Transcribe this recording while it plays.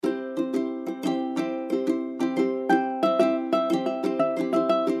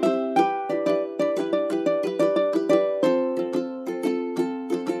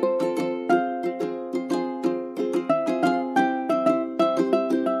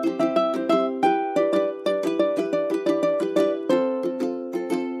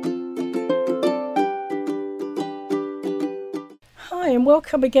and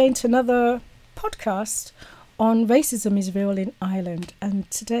welcome again to another podcast on Racism is Real in Ireland. And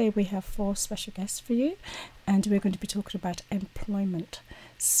today we have 4 special guests for you, and we're going to be talking about employment.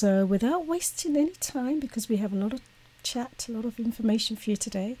 So without wasting any time, because we have a lot of chat, a lot of information for you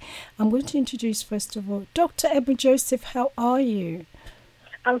today, I'm going to introduce first of all Dr. Ebony Joseph. How are you?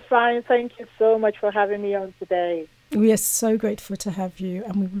 I'm fine. Thank you so much for having me on today. We are so grateful to have you,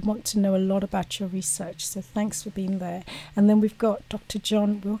 and we want to know a lot about your research, so thanks for being there. And then we've got Dr.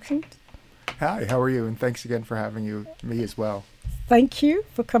 John Wilkins. Hi, how are you? And thanks again for having me as well. Thank you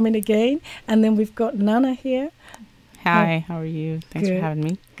for coming again. And then we've got Nana here. Hi, how are you? Thanks for having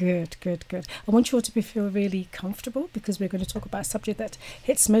me. Good. I want you all to feel really comfortable, because we're going to talk about a subject that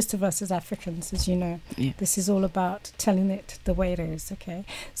hits most of us as Africans, as you know. Yeah. This is all about telling it the way it is, okay?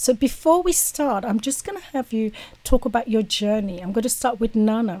 So before we start, I'm just going to have you talk about your journey. I'm going to start with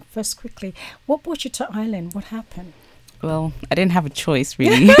Nana first quickly. What brought you to Ireland? What happened? Well, I didn't have a choice,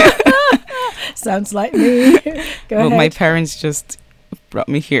 really. Sounds like me. Go ahead. My parents just brought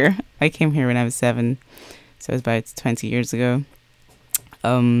me here. I came here when I was 7. So it was about 20 years ago.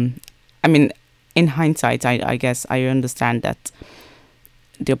 I mean, in hindsight, I guess I understand that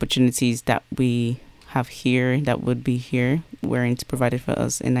the opportunities that we have here, that would be here, weren't provided for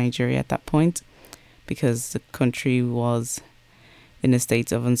us in Nigeria at that point, because the country was in a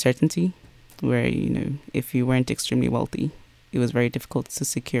state of uncertainty where, you know, if you weren't extremely wealthy, it was very difficult to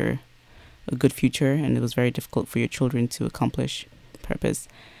secure a good future, and it was very difficult for your children to accomplish purpose.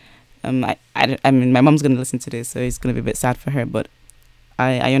 I mean, my mom's going to listen to this, so it's going to be a bit sad for her, but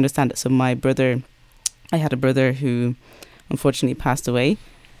I understand that. So I had a brother who unfortunately passed away.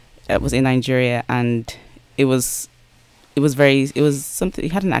 It was in Nigeria, and it was something, he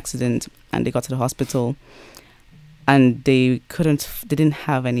had an accident, and they got to the hospital, and they didn't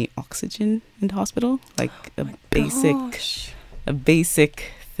have any oxygen in the hospital, like a basic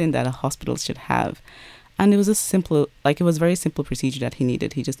thing that a hospital should have. And it was it was a very simple procedure that he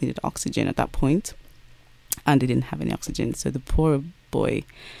needed. He just needed oxygen at that point, and they didn't have any oxygen. So the poor boy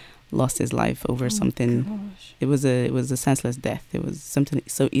lost his life over something. Gosh. It was a senseless death. It was something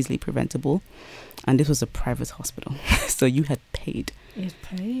so easily preventable, and this was a private hospital, so you had paid. You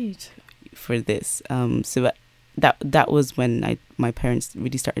paid for this. So that was when my parents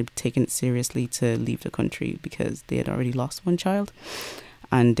really started taking it seriously to leave the country, because they had already lost one child.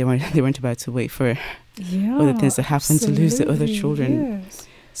 And they weren't about to wait for other things to happen to lose the other children. Yes.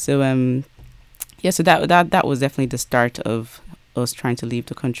 So so that was definitely the start of us trying to leave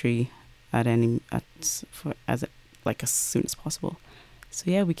the country as soon as possible. So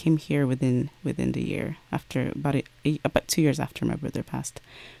yeah, we came here within the year, after about 2 years after my brother passed.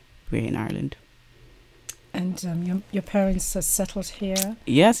 We're in Ireland. And your parents are settled here?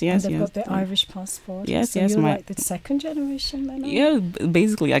 Yes. And they've got their Irish passport? Yes. You're like the second generation then? Yeah,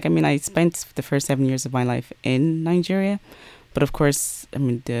 basically. Like, I mean, I spent the first 7 years of my life in Nigeria. But of course, I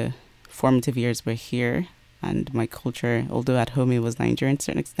mean, the formative years were here. And my culture, although at home it was Nigerian to a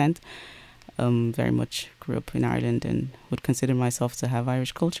certain extent, very much grew up in Ireland, and would consider myself to have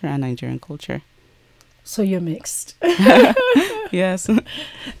Irish culture and Nigerian culture. So you're mixed. Yes.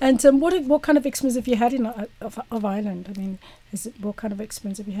 And what kind of experience have you had of Ireland? I mean, what kind of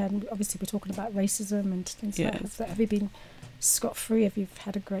experience have you had? And obviously, we're talking about racism and things like that. Have you been scot-free? Have you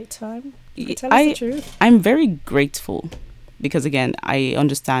had a great time? Tell us the truth. I'm very grateful, because again, I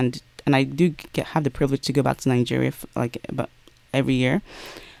understand, and I do have the privilege to go back to Nigeria about every year.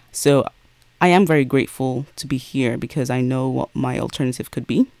 So I am very grateful to be here, because I know what my alternative could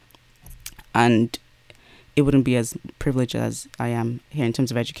be, and it wouldn't be as privileged as I am here in terms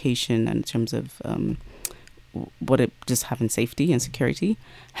of education and in terms of just having safety and security.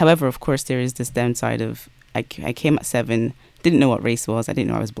 However, of course, there is this downside of I came at 7, didn't know what race was. I didn't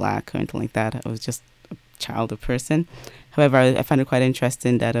know I was black or anything like that. I was just a child, a person. However, I found it quite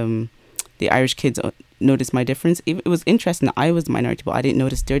interesting that the Irish kids noticed my difference. It was interesting that I was the minority, but I didn't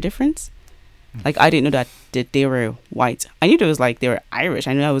notice their difference. Like, I didn't know that they were white. I knew they were Irish.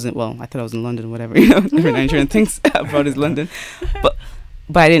 I knew I wasn't, I thought I was in London, whatever, different Nigerian things about is London. But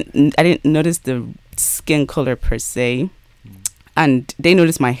I didn't notice the skin color per se. And they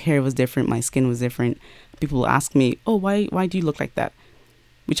noticed my hair was different, my skin was different. People will ask me, oh, why do you look like that?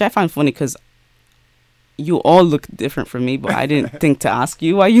 Which I find funny, because you all look different from me, but I didn't think to ask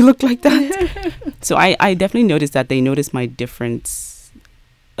you why you look like that. So I definitely noticed that they noticed my difference,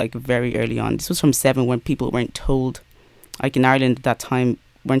 like, very early on. This was from 7, when people weren't told. Like, in Ireland at that time,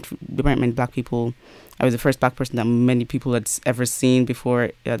 there weren't many black people. I was the first black person that many people had ever seen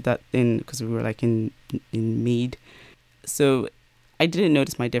before because we were like in Mead. So I didn't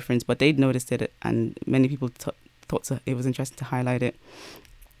notice my difference, but they'd noticed it, and many people thought it was interesting to highlight it.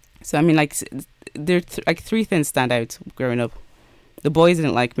 So I mean, like, there like three things stand out growing up. The boys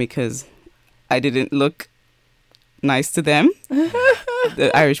didn't like me because I didn't look nice to them.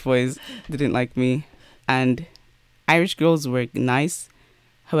 The Irish boys didn't like me, and Irish girls were nice.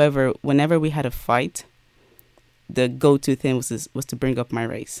 However, whenever we had a fight, the go-to thing was to bring up my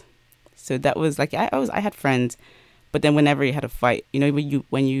race. So that was like I had friends, but then whenever you had a fight, you know,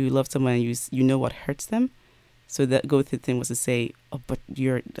 when you love someone and you know what hurts them, so the go-to thing was to say, "Oh, but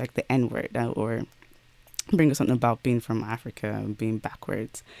you're like the N-word," or bring up something about being from Africa and being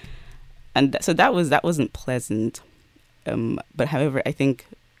backwards, and so that wasn't pleasant. But however, I think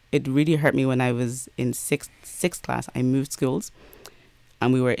it really hurt me when I was in sixth class. I moved schools,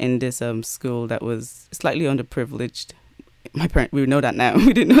 and we were in this school that was slightly underprivileged. We know that now.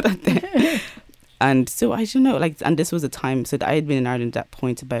 We didn't know that then. And so I don't know, like, and this was a time. So I had been in Ireland at that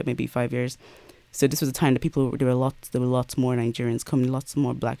point about maybe 5 years. So this was a time that there were lots more Nigerians coming, lots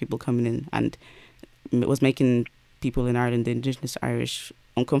more Black people coming in, and it was making people in Ireland, the Indigenous Irish,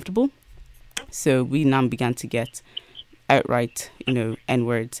 uncomfortable. So we now began to get outright, you know,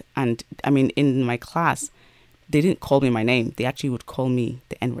 N-words. And I mean, in my class, they didn't call me my name. They actually would call me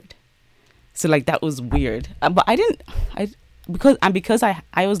the N-word. So like that was weird. But because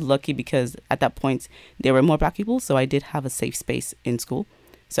I was lucky because at that point there were more Black people, so I did have a safe space in school.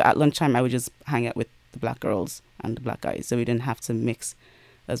 So at lunchtime I would just hang out with the Black girls and the Black guys, so we didn't have to mix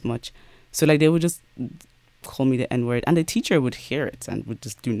as much. So like they would just call me the N-word, and the teacher would hear it and would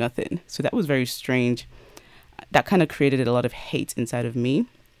just do nothing. So that was very strange. That kind of created a lot of hate inside of me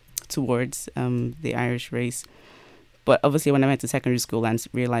towards the Irish race. But obviously when I went to secondary school and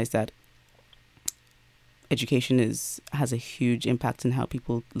realized that education has a huge impact on how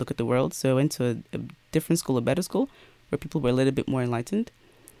people look at the world. So I went to a different school, a better school, where people were a little bit more enlightened,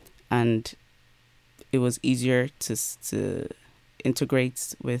 and it was easier to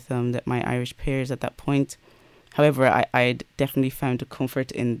integrate with my Irish peers at that point. However, I definitely found a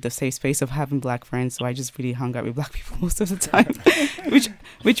comfort in the safe space of having Black friends, so I just really hung out with Black people most of the time, which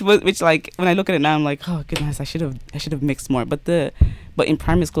like when I look at it now, I'm like, oh goodness, I should have mixed more. But in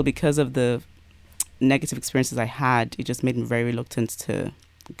primary school, because of the negative experiences I had, it just made me very reluctant to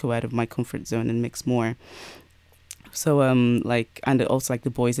go out of my comfort zone and mix more. So and also like the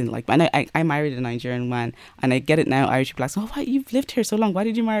boys didn't like me. And I married a Nigerian man, and I get it now. Irish people are like, oh, why you've lived here so long? Why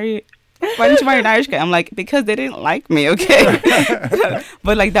didn't you marry an Irish guy? I'm like, because they didn't like me, okay?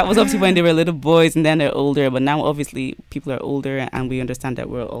 But like that was obviously when they were little boys, and then they're older. But now obviously people are older, and we understand that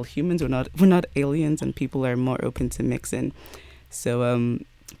we're all humans. We're not aliens, and people are more open to mixing. So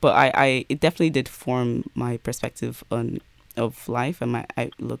but it definitely did form my perspective of life and my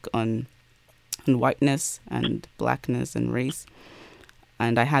outlook on whiteness and Blackness and race.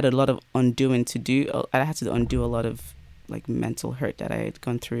 And I had a lot of undoing to do. I had to undo a lot of like mental hurt that I had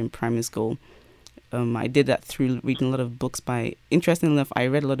gone through in primary school. I did that through reading a lot of books by, interestingly enough, I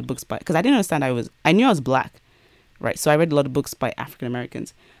read a lot of books by, because I didn't understand I knew I was Black, right? So I read a lot of books by African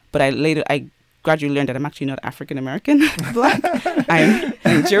Americans, but I gradually learned that I'm actually not African American Black. I'm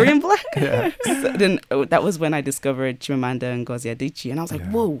Nigerian Black. Yeah. So then that was when I discovered Chimamanda Ngozi Adichie, and I was like,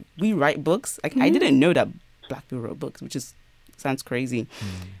 whoa, we write books? Like I didn't know that Black people wrote books, which sounds crazy.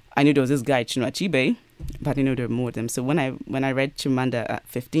 I knew there was this guy Chinua Achebe, but I didn't know there were more of them. So when I read Chimamanda at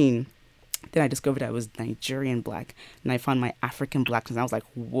 15, then I discovered I was Nigerian Black, and I found my African Blackness. I was like,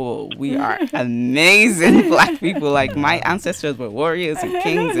 whoa, we are amazing Black people. Like my ancestors were warriors and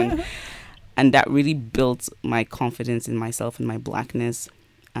kings, and that really built my confidence in myself and my Blackness.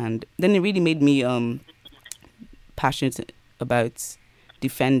 And then it really made me passionate about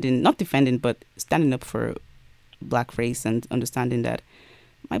but standing up for Black race and understanding that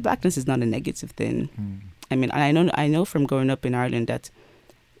my Blackness is not a negative thing. I mean, I know from growing up in Ireland that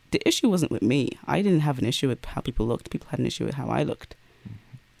the issue wasn't with me. I didn't have an issue with how people looked. People had an issue with how I looked.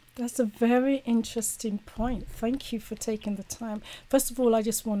 That's a very interesting point. Thank you for taking the time. First of all, I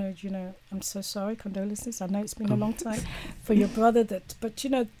just want to, I'm so sorry, condolences. I know it's been a long time for your brother, but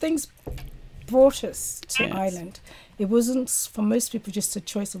things brought us to Ireland. It wasn't, for most people, just a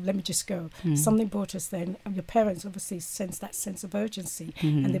choice of let me just go. Something brought us there. And your parents obviously sensed that sense of urgency,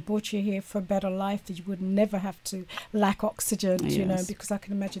 and they brought you here for a better life, that you would never have to lack oxygen, because I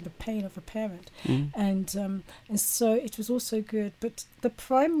can imagine the pain of a parent. And so it was also good. But the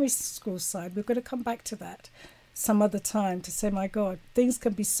primary school side, we're going to come back to that some other time, to say, my God, things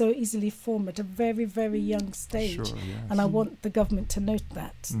can be so easily formed at a very, very young stage. Sure, yes. And I want the government to note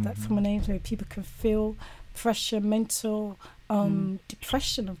that from an age where people can feel pressure, mental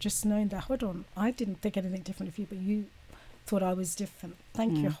depression of just knowing that, hold on, I didn't think anything different of you, but thought I was different.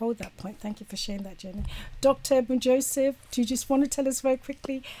 Thank you. Hold that point. Thank you for sharing that, Jenny. Dr. Edmund Joseph, do you just want to tell us very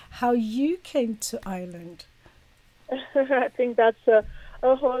quickly how you came to Ireland? I think that's a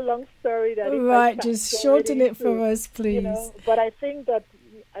whole long story. Right, just shorten it for us, please. But I think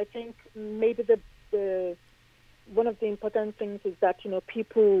maybe the one of the important things is that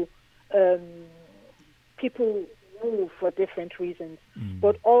people move for different reasons,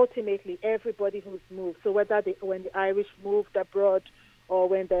 but ultimately everybody who's moved. So whether when the Irish moved abroad, or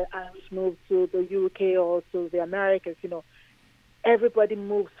when the Irish moved to the UK or to the Americas, everybody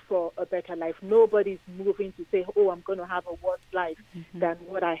moves for a better life. Nobody's moving to say, "Oh, I'm going to have a worse life than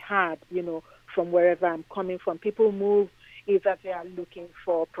what I had," from wherever I'm coming from. People move either they are looking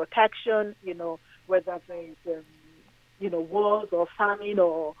for protection, whether there's wars or famine,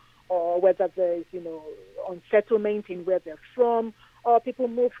 or whether there's unsettlement in where they're from, or people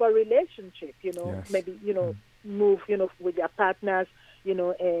move for relationship. Yes. Maybe move with their partners,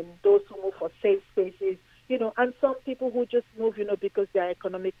 and those who move for safe spaces, and some people who just move because they're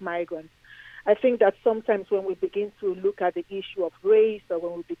economic migrants. I think that sometimes when we begin to look at the issue of race, or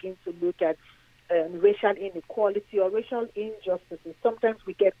when we begin to look at racial inequality or racial injustices, sometimes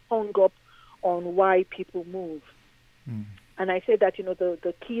we get hung up on why people move. And I say that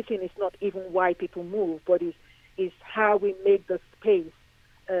the key thing is not even why people move, but is how we make the space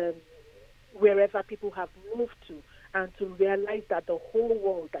wherever people have moved to, and to realize that the whole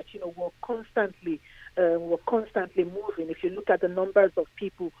world, that we're constantly moving. If you look at the numbers of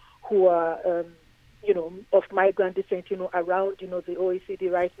people who are of migrant descent around the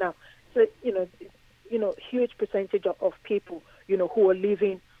OECD right now, so huge percentage of people who are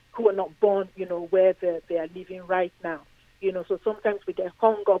living, who are not born where they are living right now. So sometimes we get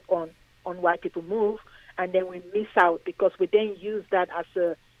hung up on why people move, and then we miss out because we then use that as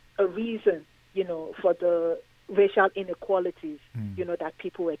a reason, for the racial inequalities, that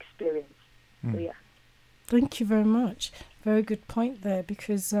people experience. So, yeah. Thank you very much. Very good point there,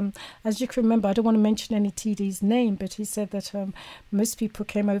 because as you can remember, I don't want to mention any TD's name, but he said that most people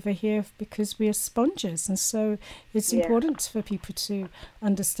came over here because we are sponges, and so it's important for people to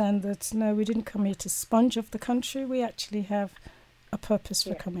understand that no, we didn't come here to sponge off the country. We actually have a purpose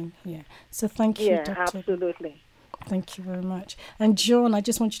for coming here. So thank you, Dr. Absolutely. Thank you very much. And John, I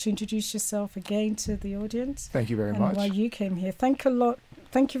just want you to introduce yourself again to the audience. Thank you very and much. why you came here. Thank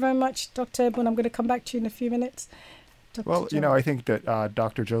you very much, Dr. Edmund. I'm going to come back to you in a few minutes. Dr. Well, John. I think that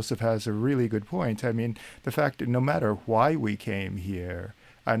Dr. Joseph has a really good point. I mean, the fact that no matter why we came here,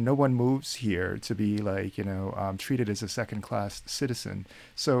 no one moves here to be treated as a second-class citizen.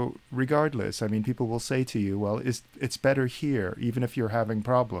 So regardless, I mean, people will say to you, well, it's better here, even if you're having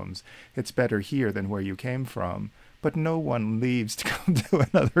problems. It's better here than where you came from. But no one leaves to come to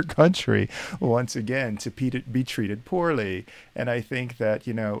another country, once again, to be treated poorly. And I think that,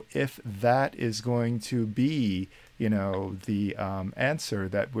 if that is going to be, the answer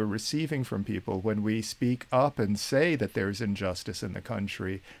that we're receiving from people when we speak up and say that there's injustice in the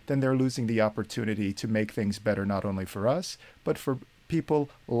country, then they're losing the opportunity to make things better, not only for us, but for people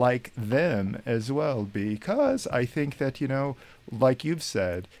like them as well, because I think that, like you've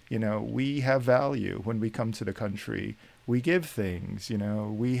said, we have value when we come to the country. We give things,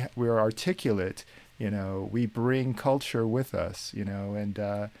 we're articulate, we bring culture with us,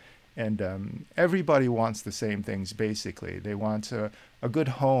 and everybody wants the same things, basically. They want a good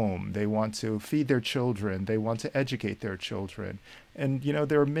home. They want to feed their children. They want to educate their children. And,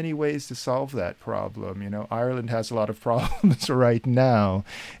 there are many ways to solve that problem. Ireland has a lot of problems right now.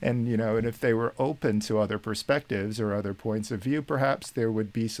 And, and if they were open to other perspectives or other points of view, perhaps there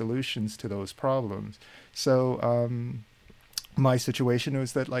would be solutions to those problems. So my situation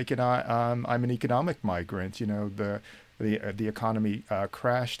was that, I'm an economic migrant. The economy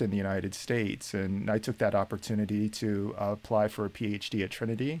crashed in the United States, and I took that opportunity to apply for a PhD at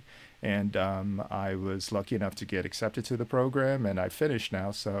Trinity, and I was lucky enough to get accepted to the program, and I finished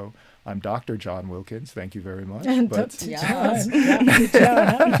now, so I'm Dr. John Wilkins. Thank you very much. Dr.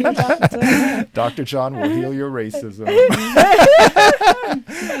 John. Dr. John will heal your racism.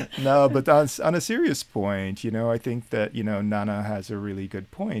 No, but on a serious point, I think that, Nana has a really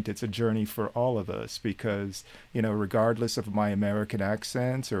good point. It's a journey for all of us because, regardless of my American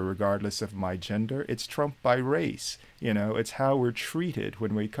accent or regardless of my gender, it's trumped by race. It's how we're treated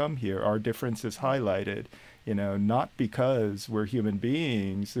when we come here. Our difference is highlighted. Not because we're human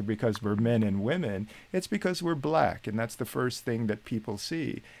beings or because we're men and women. It's because we're black, and that's the first thing that people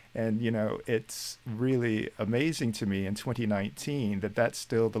see. And, it's really amazing to me in 2019 that that's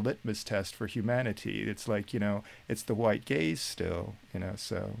still the litmus test for humanity. It's like, it's the white gaze still,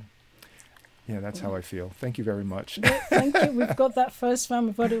 so, Yeah, that's how I feel. Thank you very much. Thank you. We've got that first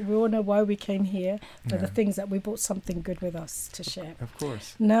round. We all know why we came here, but the Yeah. things that we brought something good with us to share. Of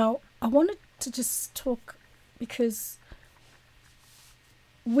course. Now, I wanted to just talk because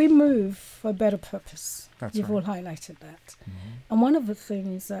we move for a better purpose. That's You've right. all highlighted that. Mhm. And one of the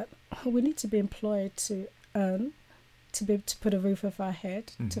things that we need to be employed to earn, to be able to put a roof over our head,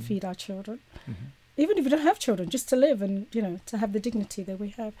 to Mhm. feed our children. Mhm. Even if we don't have children, just to live and, to have the dignity that we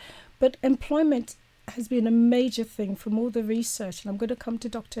have. But employment has been a major thing from all the research. And I'm going to come to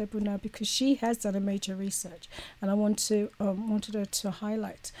Dr. Ebu now because she has done a major research. And I wanted her to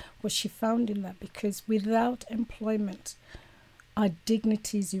highlight what she found in that, because without employment, our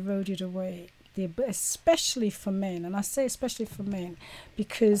dignity is eroded away, especially for men. And I say especially for men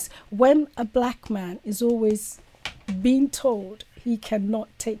because when a black man is always being told he cannot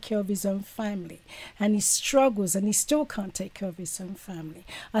take care of his own family and he struggles and he still can't take care of his own family,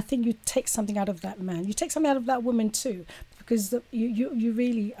 I think you take something out of that man. You take something out of that woman too, because you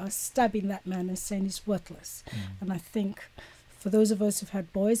really are stabbing that man and saying he's worthless. And I think for those of us who've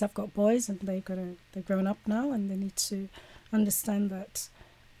had boys, I've got boys and they're grown up now and they need to understand that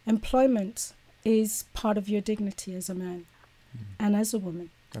employment is part of your dignity as a man and as a woman.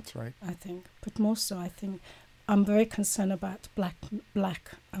 That's right. I think, but more so, I think I'm very concerned about black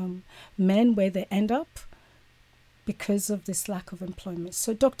men, where they end up because of this lack of employment.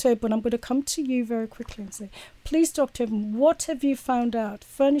 So, Dr. Ebon, I'm going to come to you very quickly and say, please, Dr. Ebon, what have you found out?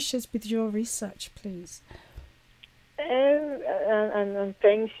 Furnish us with your research, please. And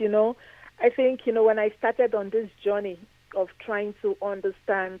thanks, I think, when I started on this journey of trying to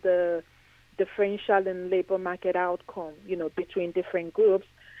understand the differential in labor market outcome, between different groups,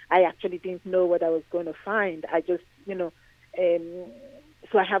 I actually didn't know what I was going to find. I just, so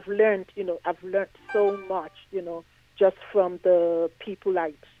I have learned, I've learned so much, just from the people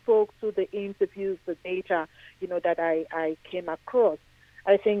I spoke to, the interviews, the data, that I came across.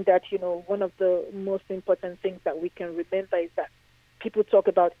 I think that, one of the most important things that we can remember is that people talk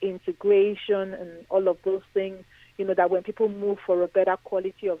about integration and all of those things, that when people move for a better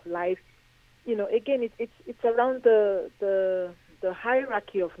quality of life, again, it's around the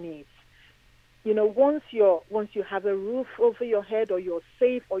hierarchy of needs. Once you have a roof over your head, or you're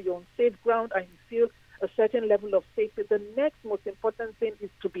safe, or you're on safe ground, and you feel a certain level of safety, the next most important thing is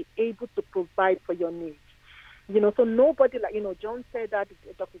to be able to provide for your needs. So nobody, John said that,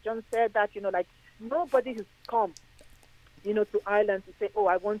 Dr. John said that, nobody has come, to Ireland to say, oh,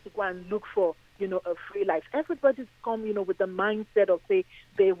 I want to go and look for, a free life. Everybody's come, with the mindset of, say,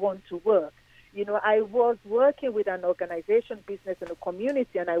 they want to work. I was working with an organization, business in a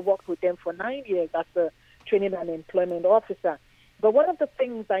community, and I worked with them for 9 years as a training and employment officer. But one of the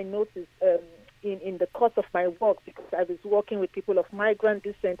things I noticed in the course of my work, because I was working with people of migrant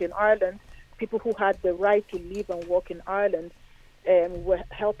descent in Ireland, people who had the right to live and work in Ireland, were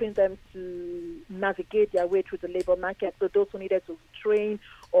helping them to navigate their way through the labor market. So those who needed to train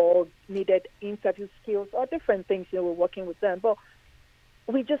or needed interview skills or different things, we're working with them. But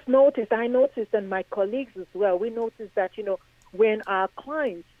we just noticed, I noticed, and my colleagues as well, we noticed that, when our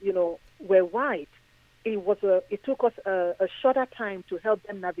clients, were white, it took us a shorter time to help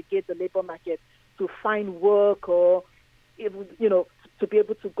them navigate the labor market, to find work, or, to be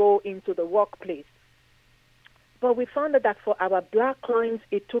able to go into the workplace. But we found that for our black clients,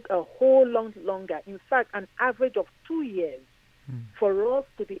 it took a whole lot longer. In fact, an average of 2 years for us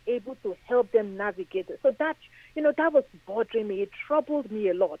to be able to help them navigate it. So that, that was bothering me. It troubled me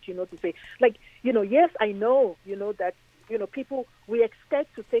a lot, to say, yes, I know, that, people, we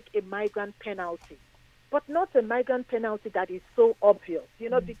expect to take a migrant penalty, but not a migrant penalty that is so obvious,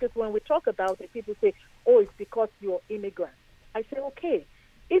 because when we talk about it, people say, oh, it's because you're immigrants. I say, okay,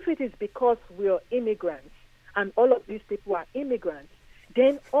 if it is because we're immigrants and all of these people are immigrants,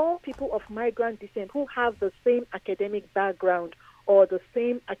 then all people of migrant descent who have the same academic background or the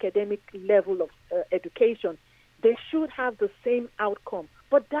same academic level of education, they should have the same outcome.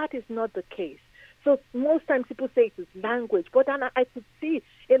 But that is not the case. So most times people say it is language, but then I could see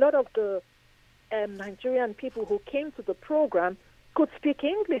a lot of the Nigerian people who came to the program could speak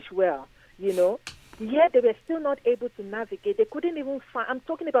English well, yet they were still not able to navigate. They couldn't even find, I'm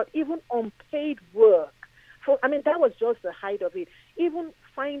talking about even unpaid work. That was just the height of it. Even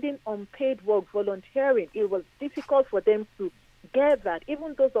finding unpaid work, volunteering, it was difficult for them to get that.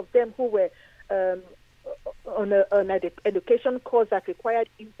 Even those of them who were on an education course that required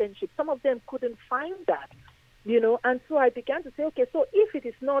internship, some of them couldn't find that, And so I began to say, okay, so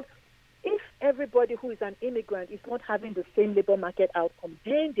if everybody who is an immigrant is not having the same labor market outcome,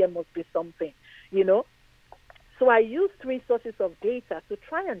 then there must be something, So I used 3 sources of data to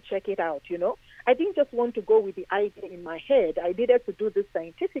try and check it out, I didn't just want to go with the idea in my head. I needed to do this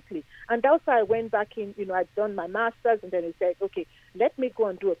scientifically. And that's why I went back in, I'd done my master's, and then I said, okay, let me go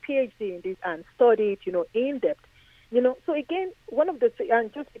and do a PhD in this and study it, in depth. So again, one of the,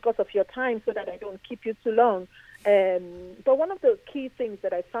 and just because of your time so that I don't keep you too long, but one of the key things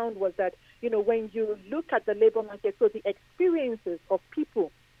that I found was that, when you look at the labor market, so the experiences of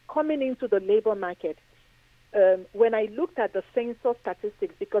people coming into the labor market, when I looked at the census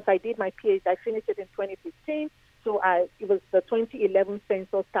statistics, because I did my PhD, I finished it in 2015, so it was the 2011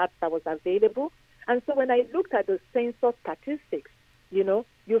 census stats that was available. And so when I looked at the census statistics,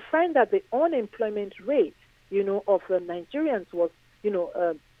 you find that the unemployment rate, of Nigerians was,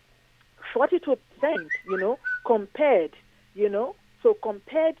 42%, compared, so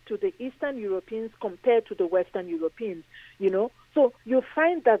compared to the Eastern Europeans, compared to the Western Europeans, So you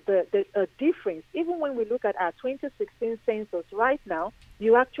find that the difference, even when we look at our 2016 census right now,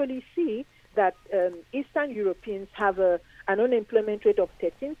 you actually see that Eastern Europeans have an unemployment rate of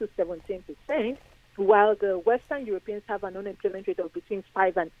 13 to 17%, while the Western Europeans have an unemployment rate of between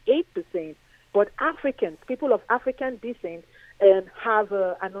 5 and 8%. But Africans, people of African descent, have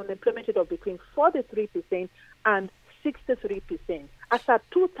an unemployment rate of between 43% and 63%. As at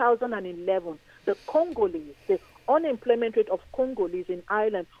 2011, the Congolese, the unemployment rate of Congolese in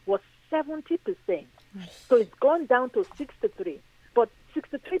Ireland was 70%. So it's gone down to 63. But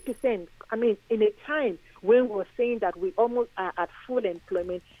 63%, in a time when we're saying that we almost are at full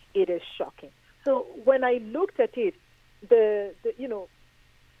employment, it is shocking. So when I looked at it,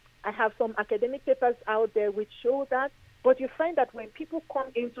 I have some academic papers out there which show that, but you find that when people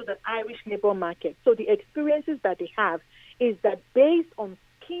come into the Irish labor market, so the experiences that they have is that based on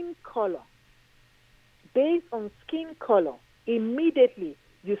skin color, immediately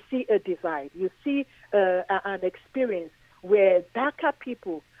you see a divide. You see an experience where darker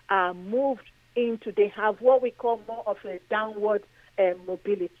people are moved into, they have what we call more of a downward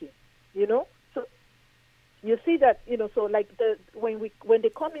mobility, So you see that, so like when they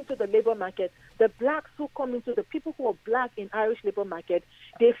come into the labor market, the blacks who come into, the people who are black in Irish labor market,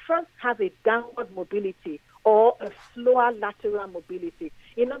 they first have a downward mobility or a slower lateral mobility.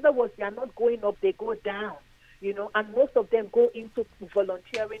 In other words, they are not going up, they go down, and most of them go into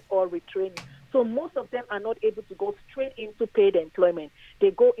volunteering or retraining. So most of them are not able to go straight into paid employment. They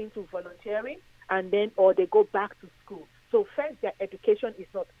go into volunteering or they go back to school. So first, their education is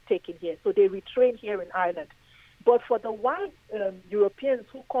not taken here. So they retrain here in Ireland. But for the white Europeans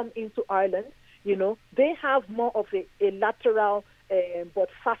who come into Ireland, they have more of a lateral but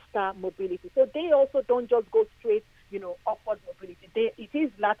faster mobility. So they also don't just go straight, upward mobility. It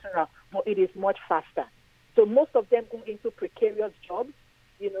is lateral, but it is much faster. So most of them go into precarious jobs,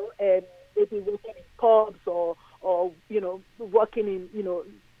 maybe working in pubs or working in,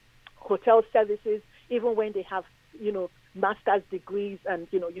 hotel services, even when they have, master's degrees and,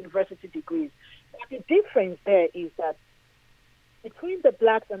 university degrees. But the difference there is that between the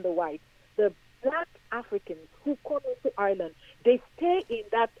blacks and the whites, the black Africans who come into Ireland, they stay in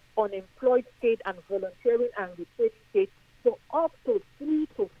that unemployed state and volunteering and retraining state for up to 3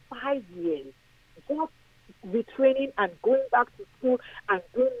 to 5 years, just retraining and going back to school and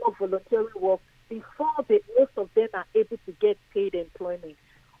doing more volunteering work before most of them are able to get paid employment.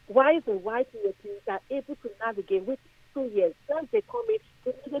 While the white Europeans are able to navigate with 2 years, once they come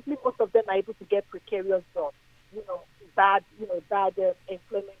in, immediately most of them are able to get precarious jobs, bad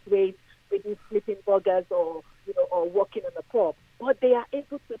employment rates, maybe flipping burgers or working in a pub. But they are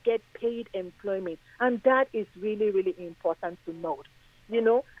able to get paid employment, and that is really, really important to note.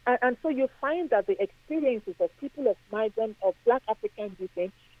 And so you find that the experiences of people of migrant or black African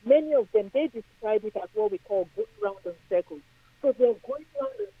descent, many of them, they describe it as what we call going round in circles. So they're going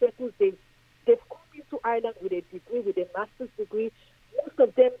round in circles. They've come into Ireland with a degree, with a master's degree. Most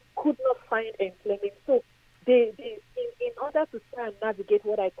of them could not find employment. So they in order to try and navigate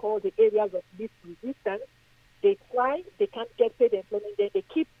what I call the areas of least resistance, they try, they can't get paid employment, then they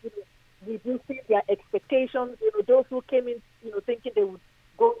keep reducing their expectations. Those who came in, thinking they would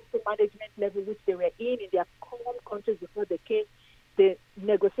go to management level, which they were in their common countries before they came, they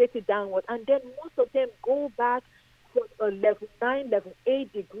negotiated downward. And then most of them go back for a level 9, level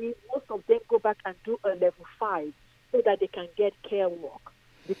 8 degree. Most of them go back and do a level 5 so that they can get care work,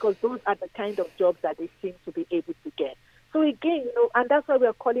 because those are the kind of jobs that they seem to be able to get. So again, and that's why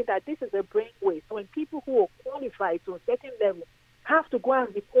we're calling that this is a brainwave. So when people who are qualified to a certain level have to go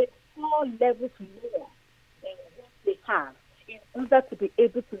and replace 4 levels more than what they have in order to be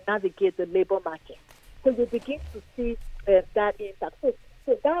able to navigate the labor market. So you begin to see that impact.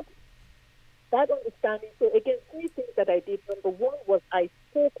 So that that understanding, so again, three things that I did. Number one was I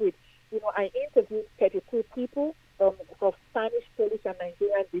spoke with, I interviewed 32 people of Spanish, Polish, and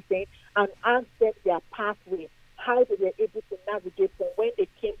Nigerian descent and asked them their pathway, how they were able to navigate from when they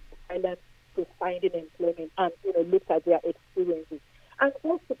came to Ireland to finding employment, and, looked at their experiences. And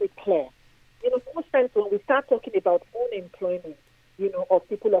just to be clear, most times when we start talking about unemployment, of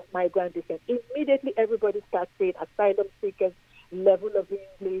people of migrant descent, immediately everybody starts saying asylum seekers, level of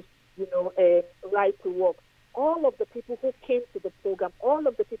English, right to work. All of the people who came to the program, all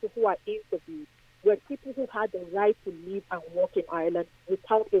of the people who are interviewed were people who had the right to live and work in Ireland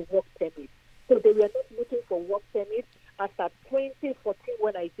without a work permit. So they were not looking for work permit. As at 2014,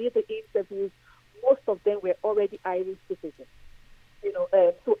 when I did the interviews, most of them were already Irish citizens.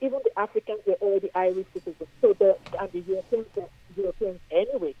 So even the Africans were already Irish citizens. So the Europeans were Europeans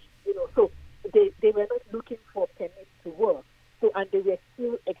anyway. So they were not looking for permits to work. So, and they were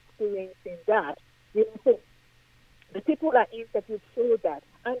still experiencing that. So the people I interviewed show that.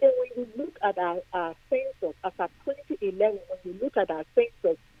 And then when you look at our census, as of 2011, when you look at our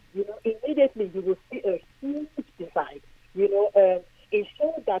census, immediately you will see a huge divide. It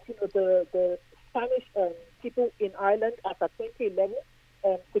showed that, the Spanish people in Ireland, as of 2011,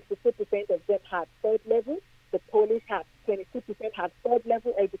 62% of them had third level. The Polish had 22% had third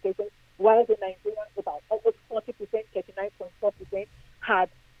level education, while the Nigerians, about almost 40%, 39.4%, had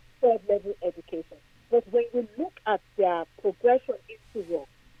third level education. But when you look at their progression into work,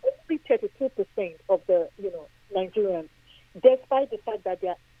 only 32% of the Nigerians, despite the fact that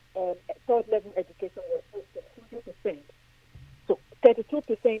their third level education was close to 20%. So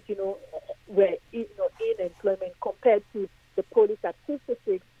 32%, were in employment compared to the Polish at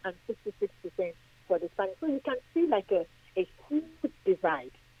 56 and 66% for the Spanish. So you can see like a huge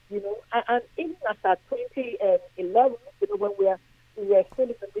divide, and even after 2011, when we were still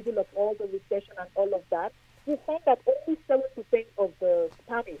in the middle of all the recession and all of that, we find that only 7% of the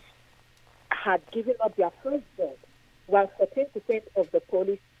Spanish had given up their first job, while 14% of the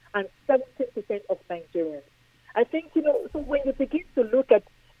Polish and 17% of Nigerians. I think, so when you begin to look at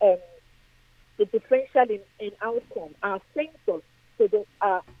the differential in outcome, our census, so the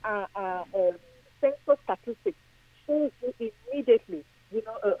census statistics shows you immediately,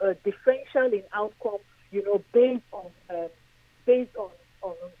 a differential in outcome, based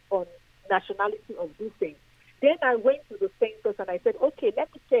on nationality of these things. Then I went to the census and I said, okay, let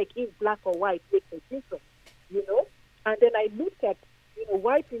me check if black or white makes a difference, And then I looked at,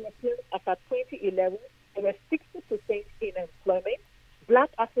 white Europeans as at 2011, there were 60% in employment. Black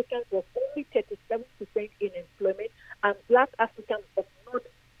Africans was only 37% in employment, and black Africans but not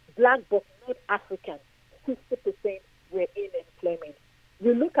African, 60% were in employment.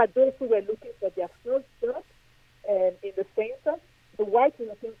 You look at those who were looking for their first job in the census, the white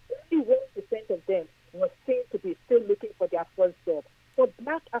Europeans, only 1% of them were seen to be still looking for their first job. For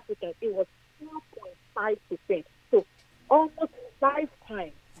black Africans, it was 4.5%. So almost 5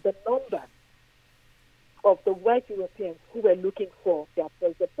 times the number of the white Europeans who were looking for their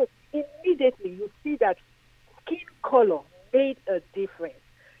first job. So immediately you see that skin color made a difference,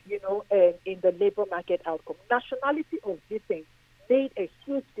 in the labor market outcome. Nationality of descent made a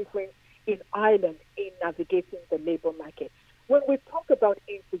huge difference in Ireland in navigating the labor market. When we talk about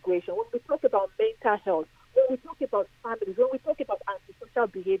integration, when we talk about mental health, when we talk about families, when we talk about antisocial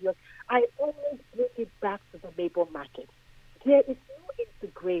behaviors, I always bring it back to the labor market. There is no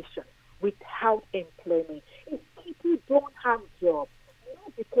integration without employment. If people don't have jobs,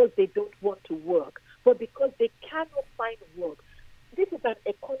 not because they don't want to work, but because they cannot find work. This is an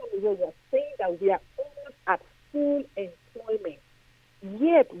economy where we are saying that we are almost at full employment.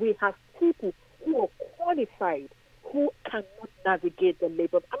 Yet we have people who are qualified who cannot navigate the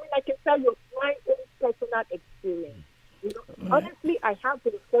labor. I mean, I can tell you my own personal experience. Honestly, I have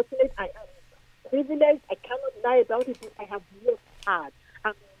been fortunate. I am privileged. I cannot lie about it. I have worked hard.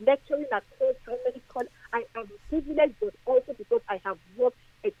 I'm lecturing at third primary college. I am privileged, but also because I have worked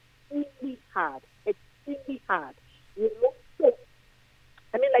extremely hard. So,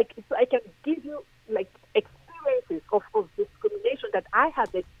 I mean, so I can give you, experiences of discrimination that I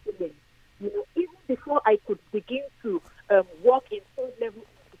have experienced. Even before I could begin to work in third-level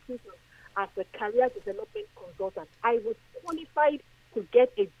institutions as a career development consultant, I was qualified to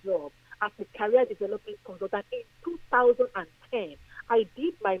get a job as a career development consultant in 2010. I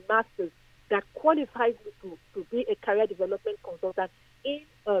did my master's that qualified me to be a career development consultant in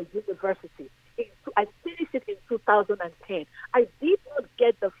a university. I finished it in 2010. I did not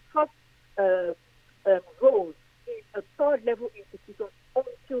get the first role in a third-level institution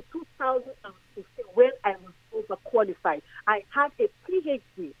until 2015 when I was overqualified. I had a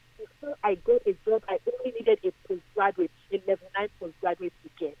PhD before I got a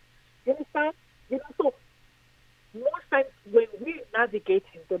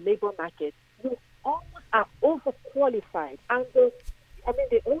labor market, you almost are overqualified. And the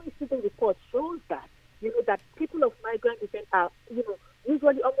OECD report shows that, that people of migrant descent are,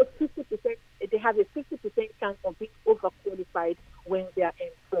 usually almost 50%, they have a 50% chance of being overqualified when they are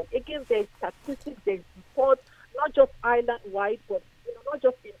employed. Again, there's statistics, there's reports, not just island-wide, but, not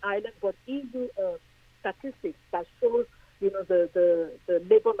just in Ireland, but EU statistics that shows, the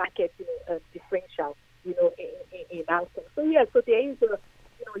labor market, differential, in outcomes. So, so there is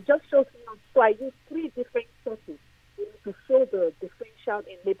it just shows, so I use 3 different sources, to show the differential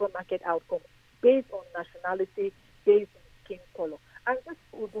in labor market outcomes based on nationality, based on skin color. And just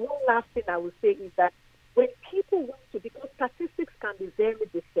one last thing I will say is that when people want to, because statistics can be very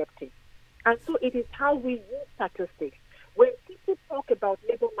deceptive, and so it is how we use statistics. When people talk about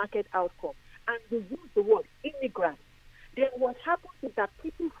labor market outcomes and we use the word immigrants, then what happens is that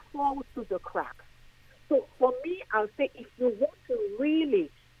people fall through the cracks. So for me, I'll say if you want to really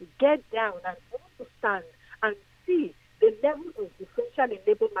get down and understand and see the level of differential in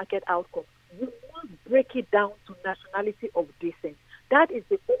labor market outcomes, you must break it down to nationality of descent. That is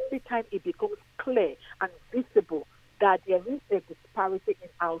the only time it becomes clear and visible that there is a disparity in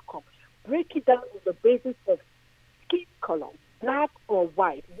outcomes. Break it down on the basis of skin color, black or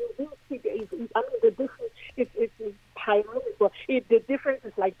white. You will see the difference is hierarchical, but the difference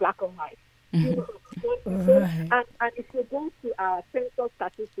is like black or white. Right. And if you go to our census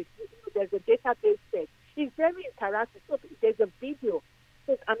statistics, there's a database set. It's very interactive. So there's a video.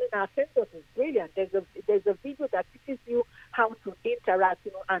 So, our census is brilliant. There's a video that teaches you how to interact,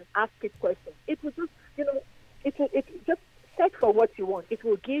 and ask it questions. It will just, it just search for what you want. It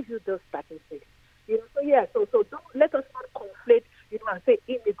will give you those statistics. So don't let us not conflate, and say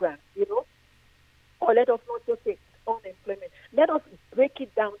immigrants, or let us not just say unemployment. Let us break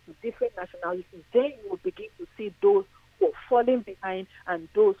it down to different nationalities. Then you will begin to see those who are falling behind and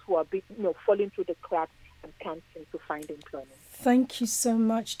those who are falling through the cracks and can't seem to find employment. Thank you so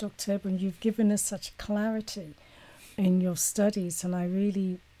much, Dr. Ebun. You've given us such clarity in your studies, and I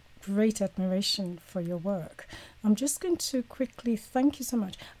really great admiration for your work. I'm just going to quickly, thank you so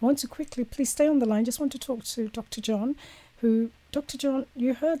much. I want to quickly, please stay on the line. Just want to talk to Dr. John, Dr. John,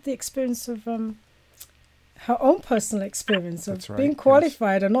 you heard the experience of her own personal experience of being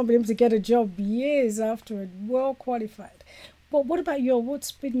qualified and not being able to get a job years afterward, well qualified. But what about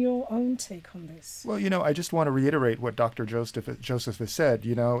what's been your own take on this? Well, I just want to reiterate what Dr. Joseph has said,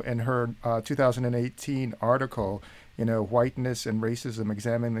 in her 2018 article, Whiteness and Racism,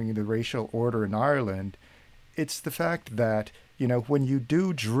 Examining the Racial Order in Ireland. It's the fact that, when you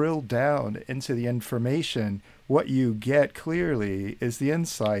do drill down into the information, what you get clearly is the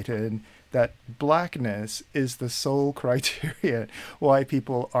insight in that blackness is the sole criterion why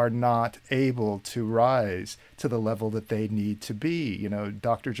people are not able to rise to the level that they need to be.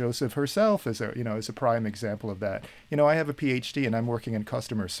 Dr. Joseph herself is a prime example of that. I have a PhD and I'm working in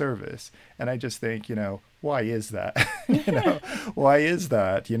customer service, and I just think, why is that? Why is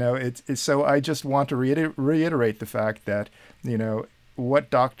that? It's so I just want to reiterate the fact that, what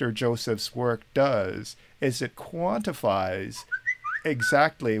Dr. Joseph's work does is it quantifies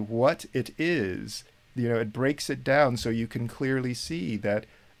exactly what it is. It breaks it down so you can clearly see that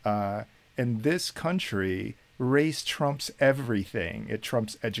in this country, race trumps everything. It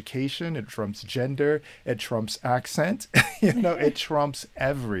trumps education, it trumps gender, it trumps accent, it trumps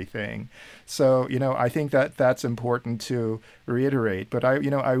everything. So, I think that that's important to reiterate. But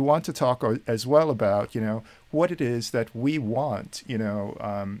I want to talk as well about, what it is that we want.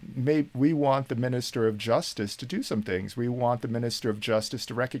 We want the Minister of Justice to do some things. We want the Minister of Justice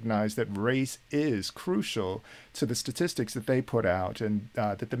to recognize that race is crucial to the statistics that they put out, and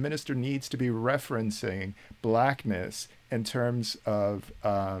that the minister needs to be referencing blackness in terms of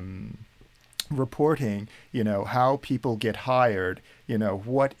reporting, how people get hired,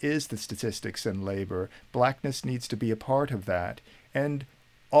 what is the statistics in labor. Blackness needs to be a part of that. And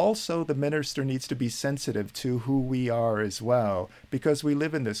also, the minister needs to be sensitive to who we are as well, because we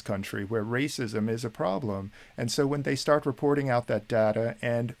live in this country where racism is a problem. And so when they start reporting out that data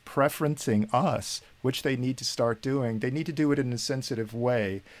and preferencing us, which they need to start doing, they need to do it in a sensitive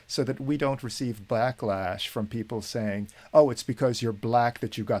way so that we don't receive backlash from people saying, oh, it's because you're black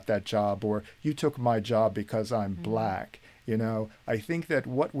that you got that job, or you took my job because I'm black. I think that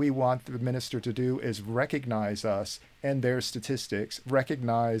what we want the minister to do is recognize us and their statistics,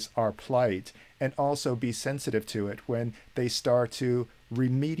 recognize our plight, and also be sensitive to it when they start to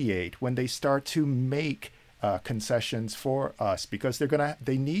remediate, when they start to make concessions for us, because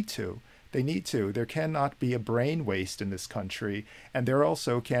they need to. They need to. There cannot be a brain waste in this country, and there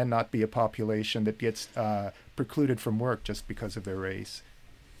also cannot be a population that gets precluded from work just because of their race.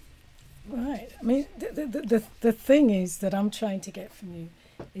 Right. I mean, the thing is that I'm trying to get from you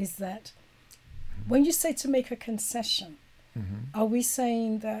is that when you say to make a concession, are we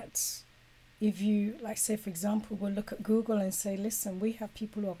saying that if you, like, say, for example, we'll look at Google and say, listen, we have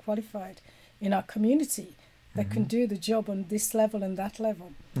people who are qualified in our community that can do the job on this level and that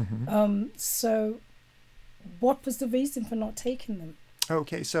level. So what was the reason for not taking them?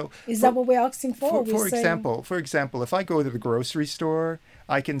 Okay, so is that what we're asking for? For example, if I go to the grocery store,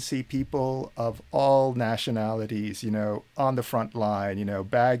 I can see people of all nationalities, on the front line,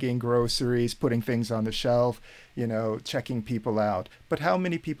 bagging groceries, putting things on the shelf, checking people out. But how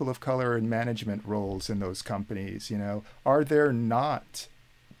many people of color in management roles in those companies? Are there not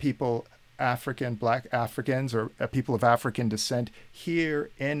people, Black Africans or people of African descent here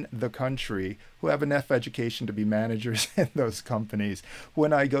in the country who have enough education to be managers in those companies?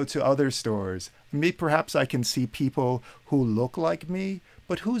 When I go to other stores, perhaps I can see people who look like me,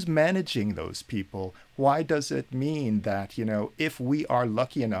 but who's managing those people? Why does it mean that, if we are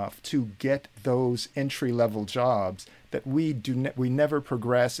lucky enough to get those entry-level jobs, that we never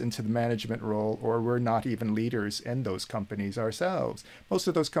progress into the management role, or we're not even leaders in those companies ourselves? Most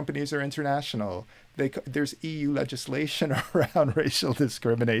of those companies are international. There's EU legislation around racial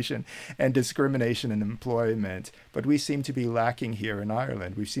discrimination and discrimination in employment, but we seem to be lacking here in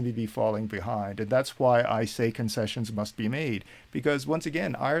Ireland. We seem to be falling behind, and that's why I say concessions must be made, because once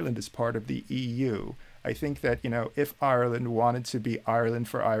again, Ireland is part of the EU. I think that, if Ireland wanted to be Ireland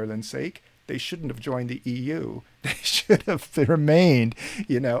for Ireland's sake, they shouldn't have joined the EU. They should have remained,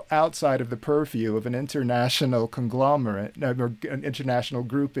 outside of the purview of an international conglomerate, or an international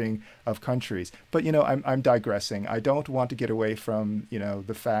grouping of countries. But, I'm digressing. I don't want to get away from,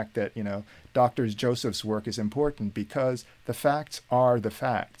 the fact that, Dr. Joseph's work is important, because the facts are the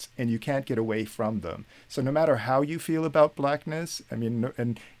facts, and you can't get away from them. So no matter how you feel about blackness,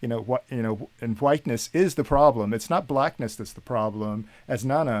 and whiteness is the problem. It's not blackness that's the problem, as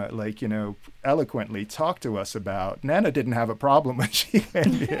Nana, eloquently talked to us about. Nana didn't have a problem when she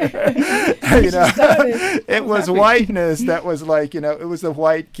came here. It was whiteness that was it was the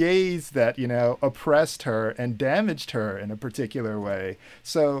white gaze that, oppressed her and damaged her in a particular way.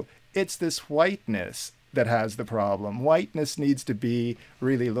 So it's this whiteness that has the problem. Whiteness needs to be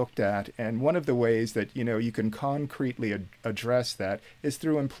really looked at. And one of the ways that, you can concretely address that is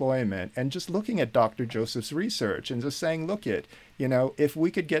through employment, and just looking at Dr. Joseph's research and just saying, look at, if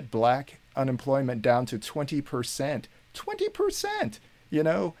we could get Black unemployment down to 20%,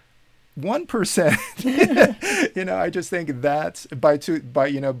 1%, I just think that by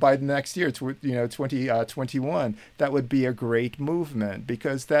the next year, 2021, that would be a great movement,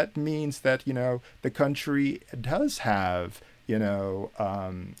 because that means that, the country does have,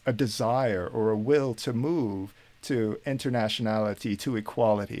 a desire or a will to move to internationality, to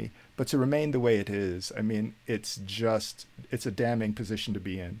equality, but to remain the way it is, it's a damning position to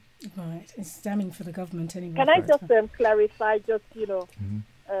be in. Right, it's damning for the government anyway. Can I just clarify,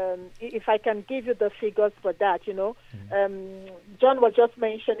 if I can give you the figures for that, John was just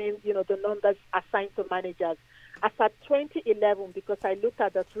mentioning, the numbers assigned to managers. As at 2011, because I looked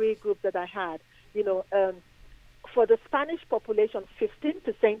at the three groups that I had, for the Spanish population,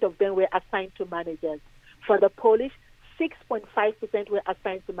 15% of them were assigned to managers. For the Polish, 6.5% were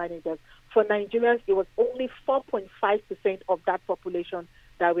assigned to managers. For Nigerians, it was only 4.5% of that population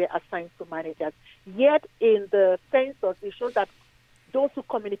that were assigned to managers. Yet in the census, it shows that those who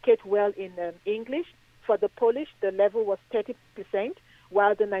communicate well in English, for the Polish, the level was 30%,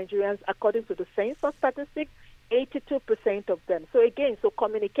 while the Nigerians, according to the census statistics, 82% of them. So again,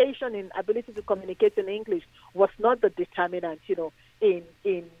 communication and ability to communicate in English was not the determinant, in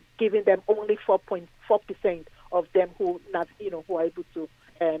giving them only 4.4% of them who are able to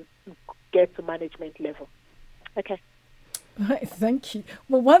get to management level. Okay. Right, thank you.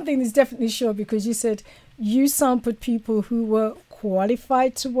 Well, one thing is definitely sure, because you said you sampled people who were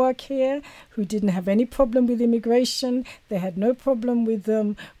qualified to work here, who didn't have any problem with immigration. They had no problem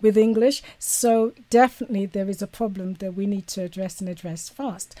with English. So definitely there is a problem that we need to address, and address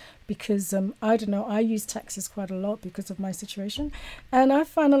fast. Because I don't know, I use taxis quite a lot because of my situation, and I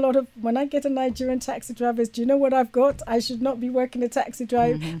find a lot of, when I get a Nigerian taxi driver, do you know what I've got? I should not be working a taxi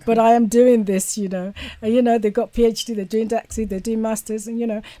drive, but I am doing this. They've got PhD, they're doing taxi, they're doing masters, and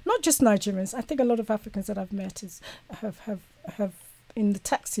not just Nigerians. I think a lot of Africans that I've met have in the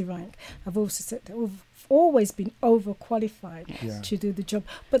taxi rank have also said they've always been overqualified to do the job.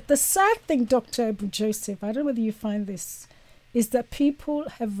 But the sad thing, Dr. Abu Joseph, I don't know whether you find this, is that people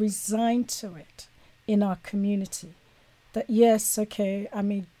have resigned to it in our community. That yes, okay, I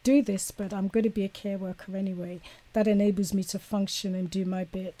may do this, but I'm going to be a care worker anyway. That enables me to function and do my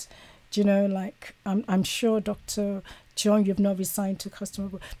bit. Do you know, like, I'm sure, Dr. John, you've not resigned to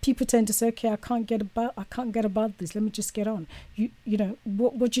customer. People tend to say, okay, I can't get about this. Let me just get on. You know,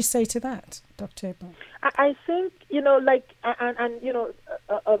 what would you say to that, Dr. Abraham? I think, you know, like, and you know,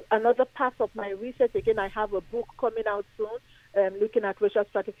 another part of my research, again, I have a book coming out soon, looking at racial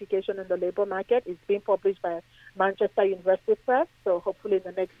stratification in the labor market. It's being published by Manchester University Press, so hopefully in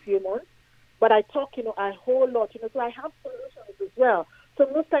the next few months. But I talk, you know, a whole lot, you know, so I have solutions as well. So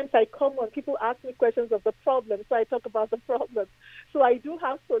most times I come on, people ask me questions of the problem, so I talk about the problem. So I do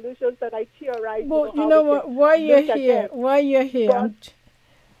have solutions that I theorize. Well, you know what? While you're here, yeah. While you're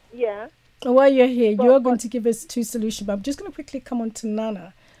here, you're going to give us two solutions. But I'm just going to quickly come on to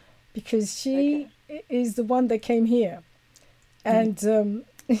Nana, because she is the one that came here, and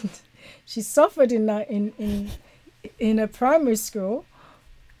she suffered in a primary school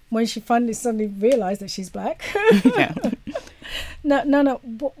when she finally suddenly realized that she's black. Yeah. Now, Nana,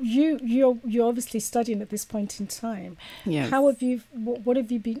 you're obviously studying at this point in time. Yes. How have you? What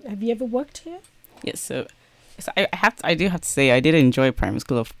have you been? Have you ever worked here? Yes. So I do have to say I did enjoy primary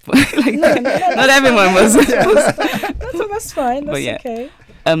school. Like, not everyone was. That's fine. That's okay.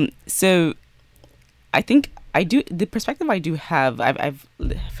 So I think I do. The perspective I do have, I've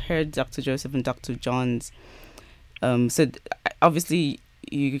heard Dr. Joseph and Dr. John's. So obviously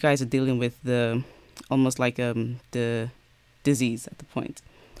you guys are dealing with the almost like the disease at the point.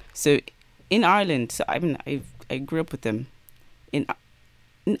 So in Ireland, so I mean I grew up with them. In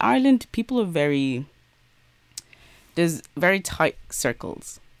Ireland, people are there's very tight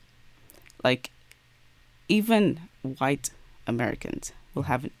circles. Like, even white Americans will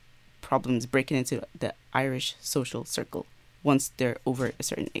have problems breaking into the Irish social circle once they're over a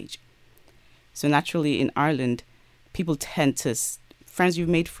certain age. So naturally in Ireland, people tend to friends you've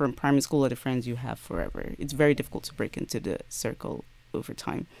made from primary school are the friends you have forever. It's very difficult to break into the circle over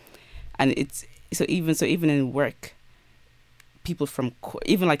time, and even in work, people from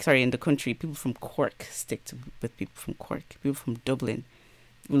in the country, people from Cork stick with people from Cork. People from Dublin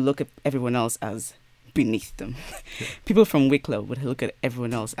will look at everyone else as beneath them. People from Wicklow would look at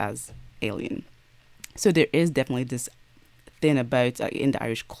everyone else as alien. So there is definitely this thing about in the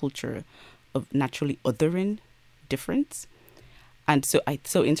Irish culture of naturally othering difference. And so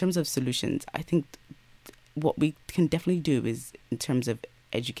in terms of solutions, I think what we can definitely do is, in terms of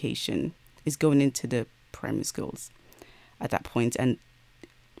education, is going into the primary schools at that point and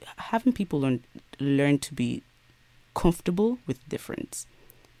having people learn to be comfortable with difference.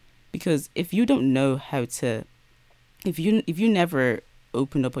 Because if you don't know how to, if you never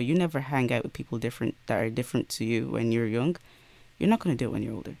open up or you never hang out with people that are different to you when you're young, you're not going to do it when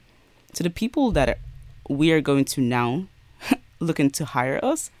you're older. So the people that we are going to now looking to hire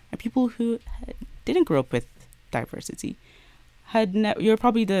us are people who didn't grow up with diversity. You're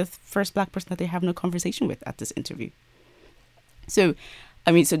probably the first black person that they have no conversation with at this interview. So,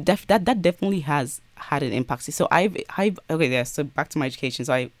 I mean, that definitely has had an impact. So so back to my education.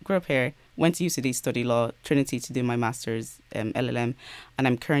 So I grew up here, went to UCD, study law, Trinity to do my master's, LLM, and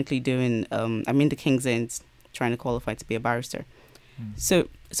I'm currently doing, I'm in the King's Inns trying to qualify to be a barrister. So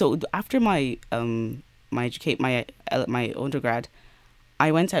after my my undergrad,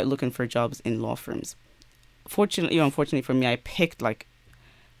 I went out looking for jobs in law firms. Unfortunately for me, I picked like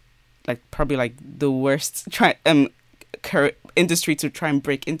probably like the worst industry to try and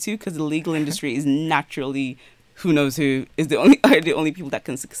break into, because the legal industry is naturally who knows who is the only people that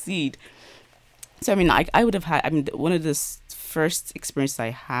can succeed. So I mean, I would have had. I mean, one of the first experiences I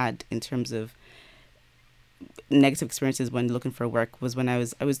had in terms of negative experiences when looking for work was when I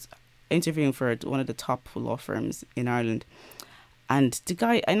was interviewing for one of the top law firms in Ireland, and the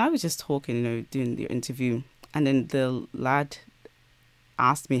guy and I was just talking, doing the interview, and then the lad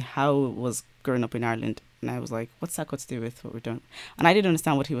asked me how it was growing up in Ireland, and I was like, "What's that got to do with what we're doing?" And I didn't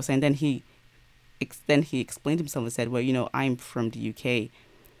understand what he was saying. Then he explained himself and said, "Well, I'm from the UK,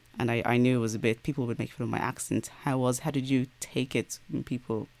 and I knew it was a bit people would make fun of my accent. How did you take it with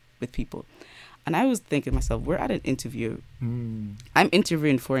people?" And I was thinking to myself, we're at an interview. I'm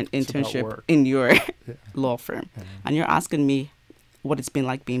interviewing for an internship in your law firm. Yeah. And you're asking me what it's been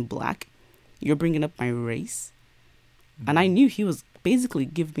like being black. You're bringing up my race. And I knew he was basically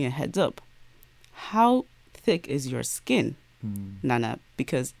giving me a heads up. How thick is your skin, Nana?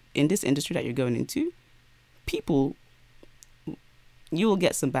 Because in this industry that you're going into, you will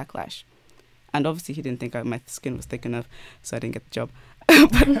get some backlash. And obviously he didn't think my skin was thick enough, so I didn't get the job.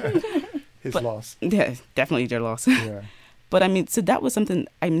 His loss. Yeah, definitely their loss. Yeah. But I mean, so that was something,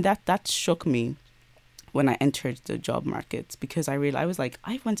 I mean, that shook me when I entered the job market, because I realized, I was like,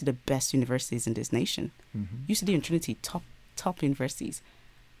 I went to the best universities in this nation. UCD and Trinity, top universities.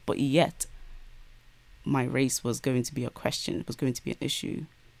 but yet my race was going to be a question, was going to be an issue,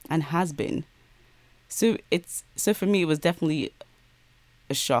 and has been. So for me, it was definitely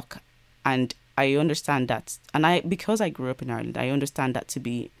a shock, and I understand that, and because I grew up in Ireland, I understand that to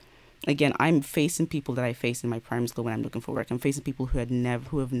be, again, I'm facing people that I face in my primary school when I'm looking for work. I'm facing people who have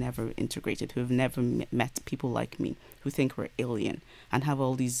never integrated, who have never met people like me, who think we're alien and have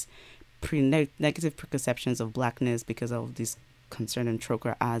all these negative preconceptions of blackness because of these concern and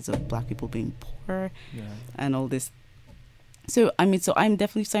trocar ads of black people being poor and all this. So I'm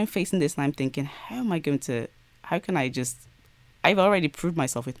facing this, and I'm thinking, I've already proved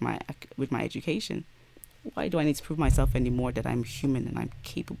myself with my education. Why do I need to prove myself anymore that I'm human and I'm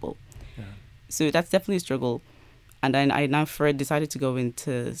capable? Yeah. So that's definitely a struggle. And then I now decided to go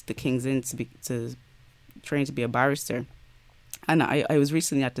into the King's Inn to train to be a barrister. And I was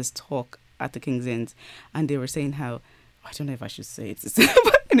recently at this talk at the King's Inn, and they were saying how, I don't know if I should say it,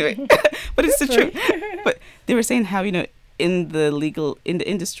 but anyway, but it's the truth. But they were saying how, in the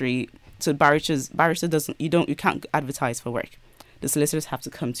industry, so barrister you can't advertise for work. The solicitors have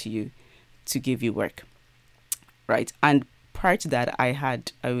to come to you to give you work, right? And prior to that, I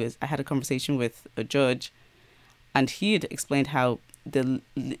had a conversation with a judge, and he had explained how the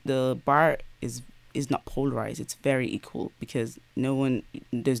bar is not polarized. It's very equal because everyone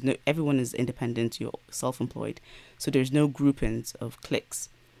is independent. You're self-employed, so there's no groupings of cliques.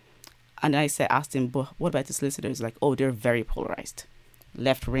 And I asked him, but what about the solicitors? Like, oh, they're very polarized.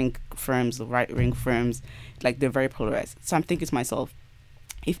 Left-wing firms, the right-wing firms, like they're very polarized. So I'm thinking to myself,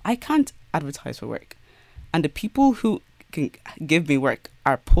 if I can't advertise for work and the people who can give me work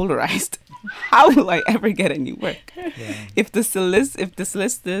are polarized, how will I ever get any work? Yeah. If the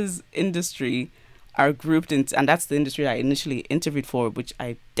solicitors industry are grouped into, and that's the industry I initially interviewed for, which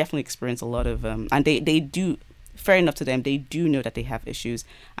I definitely experienced a lot of, and they do, fair enough to them, they do know that they have issues.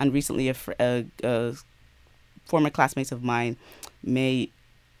 And recently a former classmates of mine may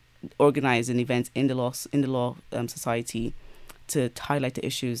organize an event in the law society to highlight the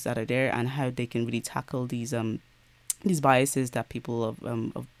issues that are there and how they can really tackle these biases that people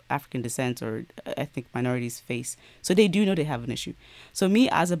of African descent or ethnic minorities face. So they do know they have an issue. So me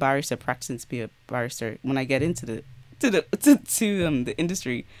as a barrister, practicing to be a barrister, when I get into the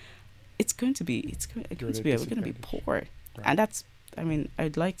industry, we're going to be poor, right. And that's. I mean,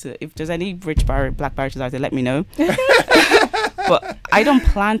 I'd like to, if there's any rich black barristers out there, let me know. But I don't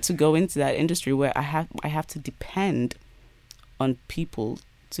plan to go into that industry where I have to depend on people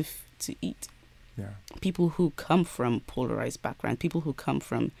to eat. Yeah. People who come from polarized background, people who come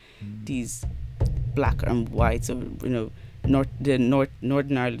from these black and whites, or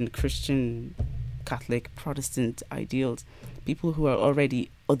Northern Ireland Christian, Catholic, Protestant ideals, people who are already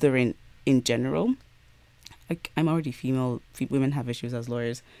othering in general. Like, I'm already female. Women have issues as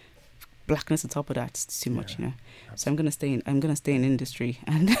lawyers. Blackness on top of that, it's too much, Absolutely. So I'm gonna stay in industry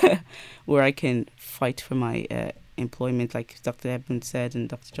and where I can fight for my employment, like Dr. Edmund said and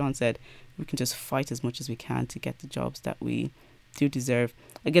Dr. John said. We can just fight as much as we can to get the jobs that we do deserve.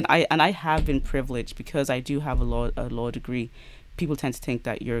 Again, I have been privileged because I do have a law degree. People tend to think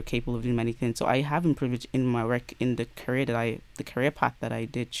that you're capable of doing many things. So I have been privileged in my work, in the career path that I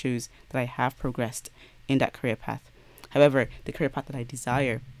did choose, that I have progressed in that career path. However, the career path that I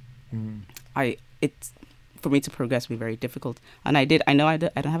desire, it's for me to progress will be very difficult. And I don't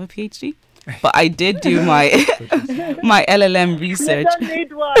have a PhD, but I did do my my LLM research. You don't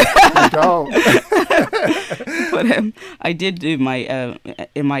need one. But I did do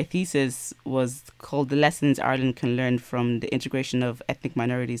my thesis was called "The Lessons Ireland Can Learn from the Integration of Ethnic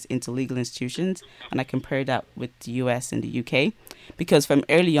Minorities into Legal Institutions," and I compared that with the US and the UK, because from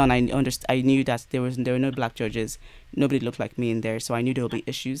early on I knew that there were no black judges, nobody looked like me in there, so I knew there would be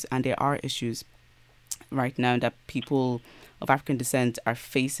issues, and there are issues right now that people of African descent are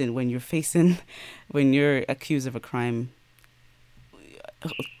facing when you're accused of a crime.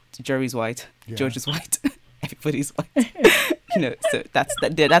 The jury's white, judge is white, everybody's white. So that's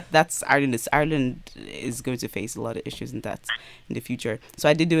Ireland. Ireland is going to face a lot of issues in the future. So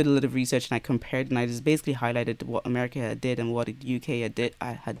I did do a little of research, and I compared, and I just basically highlighted what America did and what the UK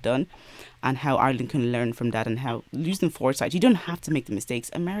had done, and how Ireland can learn from that, and how using foresight. You don't have to make the mistakes.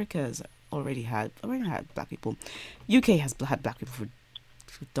 America's already had black people. UK has had black people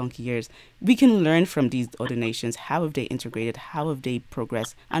for donkey years. We can learn from these other nations. How have they integrated? How have they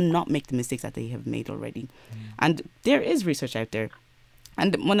progressed? And not make the mistakes that they have made already. And there is research out there.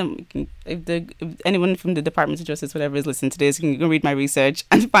 And if anyone from the Department of Justice, whatever, is listening to this, you can go read my research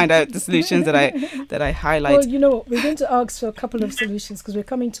and find out the solutions that I highlight. Well, you know what, we're going to ask for a couple of solutions because we're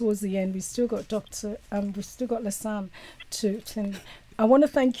coming towards the end. We've still got Lassam to explain. I want to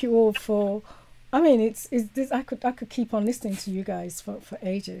thank you all for. I mean, it's this. I could keep on listening to you guys for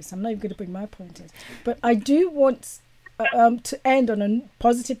ages. I'm not even going to bring my point in, but I do want to end on a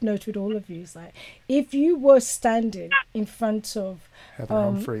positive note with all of you. It's like, if you were standing in front of Heather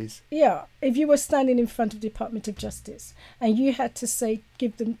Humphreys. Yeah, if you were standing in front of the Department of Justice and you had to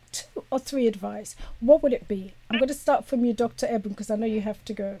give them 2 or 3 advice, what would it be? I'm going to start from you, Dr. Eben, because I know you have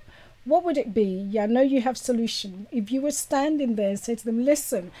to go. What would it be? Yeah, I know you have solution. If you were standing there and say to them,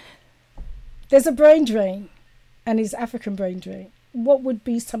 listen, there's a brain drain, and it's African brain drain. What would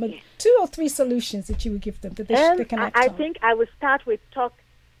be some of 2 or 3 solutions that you would give them that they can act on? I think I would start with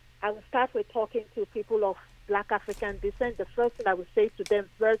talking to people of Black African descent. The first thing I would say to them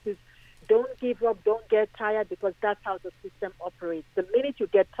first is, don't give up, don't get tired, because that's how the system operates. The minute you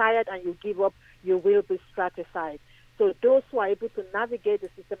get tired and you give up, you will be stratified. So those who are able to navigate the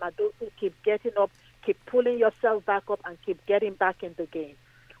system are those who keep getting up, keep pulling yourself back up, and keep getting back in the game.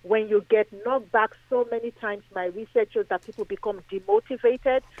 When you get knocked back so many times, my research shows that people become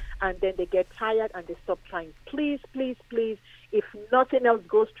demotivated and then they get tired and they stop trying. Please, please, please, if nothing else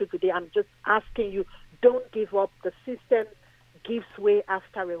goes through today, I'm just asking you, don't give up. The system gives way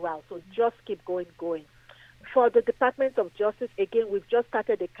after a while. So just keep going. For the Department of Justice, again, we've just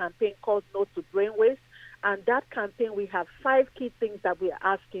started a campaign called No to Brain Waste. And that campaign, we have 5 key things that we are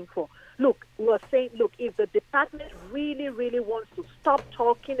asking for. Look, we are saying, if the department really, really wants to stop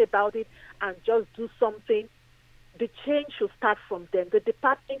talking about it and just do something, the change should start from them. The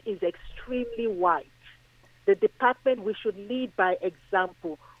department is extremely white. The department, we should lead by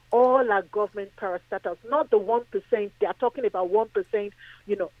example. All our government parastatals, not the 1%, they are talking about 1%,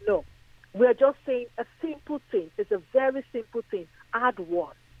 no. We're just saying a simple thing. It's a very simple thing. Add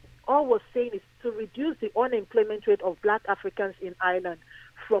 1. All we're saying is to reduce the unemployment rate of Black Africans in Ireland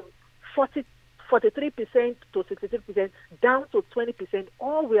from 43% to 63% down to 20%.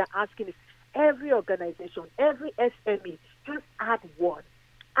 All we are asking is every organization, every SME, just add 1.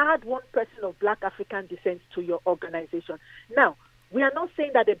 Add 1 person of Black African descent to your organization. Now, we are not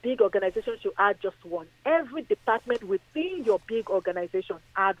saying that a big organization should add just 1. Every department within your big organization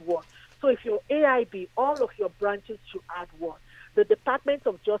add 1. So if you're AIB, all of your branches should add 1. The Department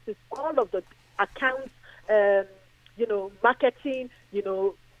of Justice, all of the accounts, marketing,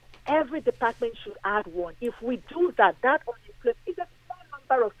 every department should add 1. If we do that unemployment is a small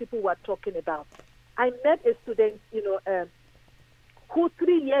number of people we are talking about. I met a student, who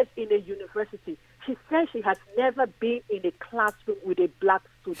 3 years in a university, she said she has never been in a classroom with a Black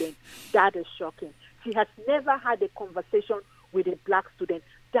student. That is shocking. She has never had a conversation with a Black student.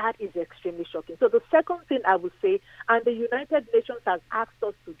 That is extremely shocking. So the second thing I would say, and the United Nations has asked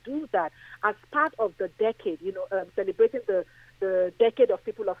us to do that as part of the decade, celebrating the decade of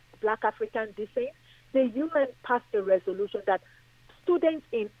people of Black African descent, the UN passed a resolution that students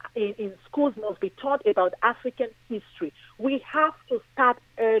in schools must be taught about African history. We have to start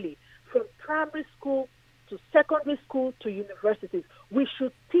early, from primary school to secondary school to universities. We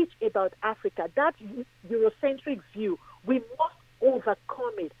should teach about Africa. That Eurocentric view, we must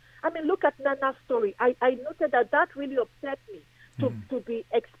overcome it. I mean, look at Nana's story. I noted that really upset me to be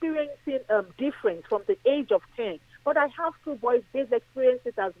experiencing difference from the age of 10. But I have 2 boys, they've experienced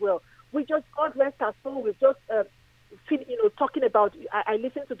it as well. We just, God rest our soul, we've just, talking about, I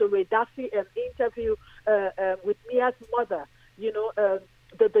listened to the Ray Daffy interview with Mia's mother,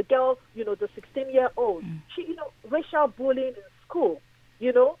 the girl, the 16-year-old. She, racial bullying in school,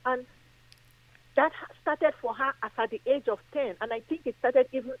 and that started for her at the age of 10, and I think it started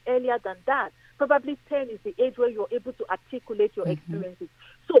even earlier than that. Probably 10 is the age where you're able to articulate your experiences.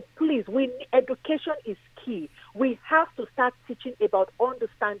 So please, education is key. We have to start teaching about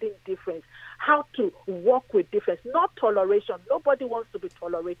understanding difference, how to work with difference, not toleration. Nobody wants to be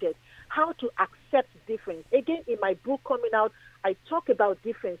tolerated. How to accept difference. Again, in my book coming out, I talk about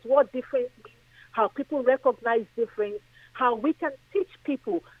difference, what difference means, how people recognize difference, how we can teach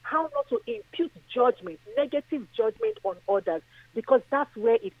people how not to impute judgment, negative judgment on others, because that's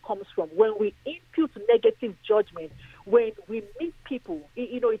where it comes from. When we impute negative judgment, when we meet people,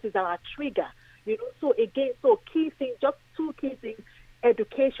 it is our trigger. So again, key things, just 2 key things: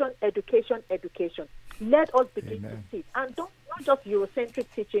 education, education, education. Let us begin to teach, and not just Eurocentric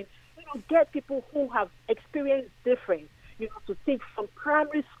teaching. Get people who have experienced difference. To teach from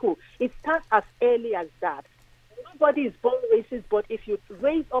primary school. It starts as early as that. Nobody is born racist, but if you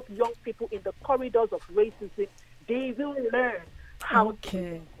raise up young people in the corridors of racism, they will learn how to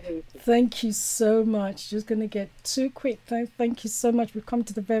be racist. Thank you so much. Just going to get 2 quick. Thank you so much. We've come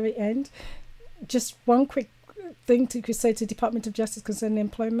to the very end. Just one quick thing to say to Department of Justice concerning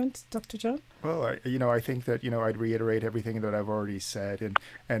employment, Dr. John? Well, I think that, I'd reiterate everything that I've already said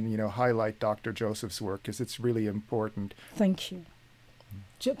and highlight Dr. Joseph's work because it's really important. Thank you.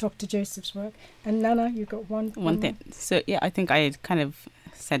 Dr. Joseph's work. And Nana, you got one thing. So, I think I had kind of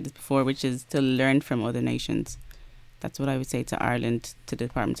said this before, which is to learn from other nations. That's what I would say to Ireland, to the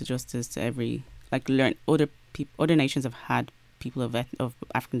Department of Justice, to learn. Other nations have had people of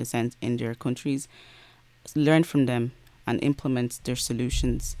African descent in their countries. Learn from them and implement their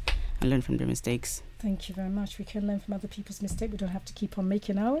solutions and learn from their mistakes. Thank you very much. We can learn from other people's mistakes. We don't have to keep on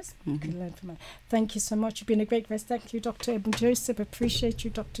making ours. We can learn from it. Thank you so much. You've been a great guest. Thank you, Dr. Ebun Joseph. Appreciate you.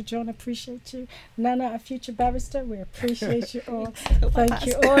 Dr. John, appreciate you. Nana, a future barrister, we appreciate you all. Thank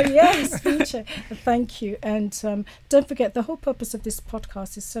you. Oh, yes, future. Thank you. And don't forget, the whole purpose of this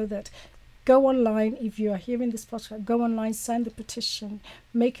podcast is so that go online. If you are hearing this podcast, go online, sign the petition,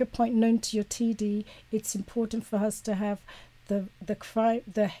 make your point known to your TD. It's important for us to have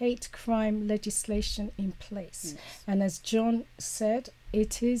the hate crime legislation in place. Yes. And as John said,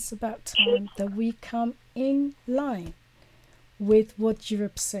 it is about time that we come in line with what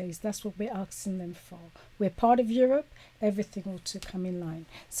Europe says. That's what we're asking them for. We're part of Europe. Everything ought to come in line.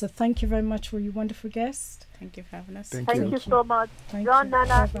 So thank you very much for your wonderful guest. Thank you for having us. Thank you so much. John,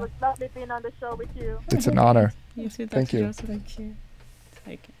 Nana, it was lovely being on the show with you. It's an honor. You too, Thank you. Joseph. Thank you.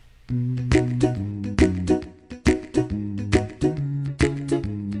 Thank you.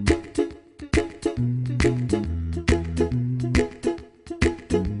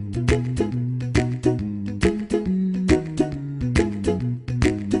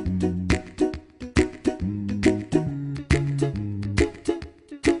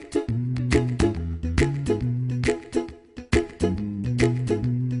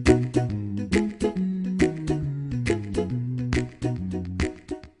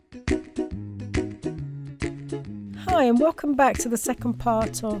 Hi, and welcome back to the second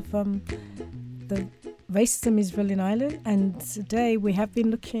part of the Racism is Real in Ireland. And today we have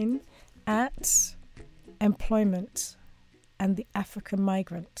been looking at employment and the African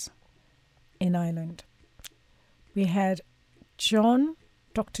migrant in Ireland. We had Dr.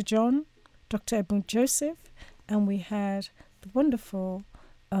 Ebun Joseph, and we had the wonderful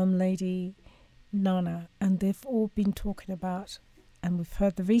lady Nana, and they've all been talking about, and we've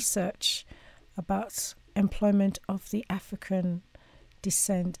heard the research about employment of the African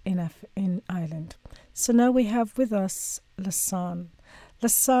descent in Ireland. So now we have with us Lassane.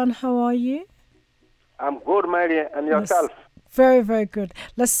 Lassane, how are you? I'm good, Mary, and yourself? Very, very good.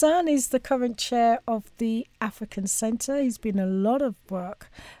 Lassane is the current chair of the African Centre. He's been a lot of work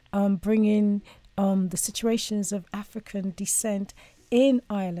bringing the situations of African descent in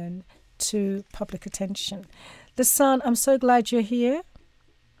Ireland to public attention. Lassane, I'm so glad you're here.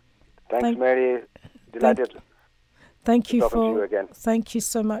 Thanks, Mary. Delighted. Thank you you again. Thank you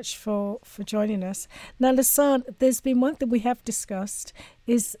so much for joining us. Now, Lassane, there's been one that we have discussed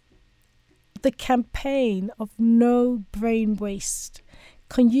is the campaign of No Brain Waste.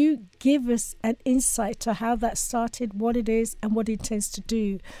 Can you give us an insight to how that started, what it is, and what it intends to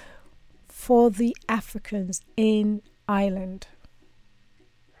do for the Africans in Ireland?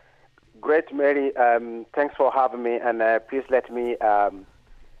 Great, Mary. Thanks for having me, and please let me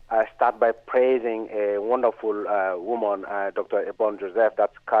start by praising a wonderful woman, Dr. Ebun Joseph,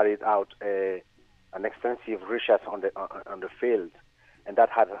 that's carried out an extensive research on the field, and that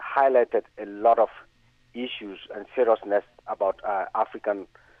has highlighted a lot of issues and seriousness about African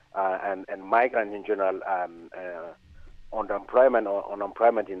and migrants in general underemployment or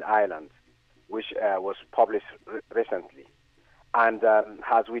unemployment in Ireland, which was published recently. And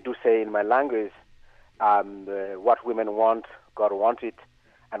as we do say in my language, what women want, God wants it.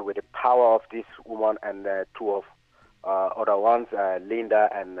 And with the power of this woman and two of other ones, Linda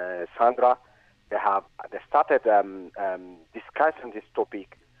and Sandra, they started discussing this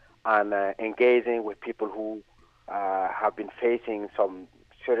topic and engaging with people who have been facing some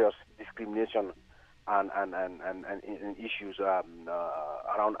serious discrimination and issues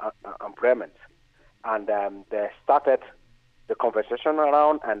around employment. And they started the conversation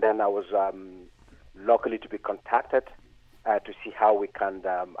around, and then I was lucky to be contacted to see how we can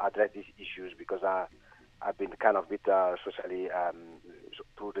address these issues, because I've been kind of bit socially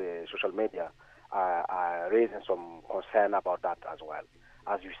through the social media raising some concern about that as well.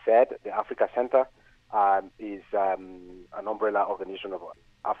 As you said, the Africa Center is an umbrella organization of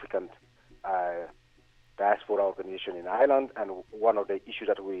African diaspora organization in Ireland, and one of the issues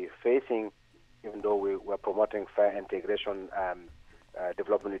that we're facing, even though we're promoting fair integration,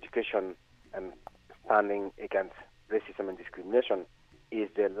 development education, and standing against racism and discrimination, is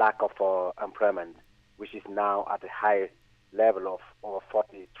the lack of employment which is now at a high level of over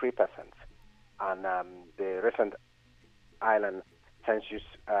 43%. And the recent island census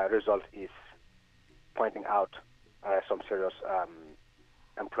result is pointing out some serious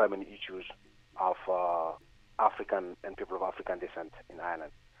employment issues of African and people of African descent in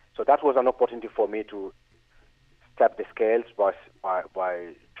Ireland. So that was an opportunity for me to step the scales by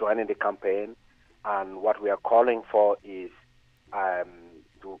joining the campaign. And what we are calling for is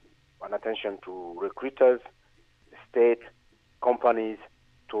an attention to recruiters, state companies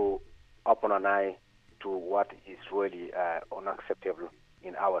to open an eye to what is really unacceptable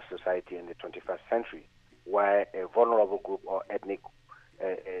in our society in the 21st century, where a vulnerable group or ethnic,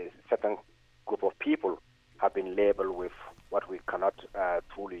 a certain group of people have been labeled with what we cannot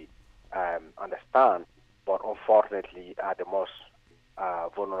fully understand, but unfortunately are the most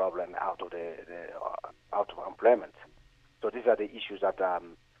vulnerable and out of employment. So these are the issues that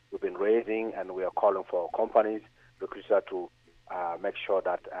we've been raising, and we are calling for companies, recruiters to make sure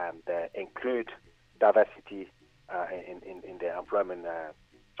that they include diversity in their employment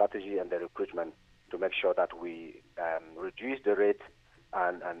strategy and the recruitment, to make sure that we reduce the rate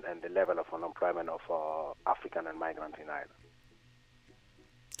and the level of unemployment of African and migrants in Ireland.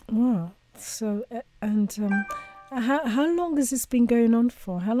 Wow. So, how long has this been going on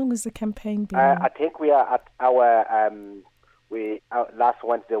for? How long has the campaign been on? I think we are at our last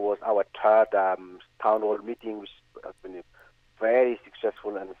Wednesday was our third town hall meeting, which has been very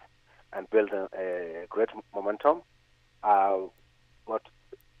successful and building a great momentum. But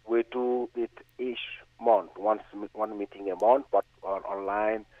we do it each month, one meeting a month, but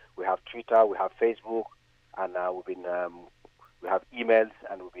online. We have Twitter, we have Facebook, and we have emails,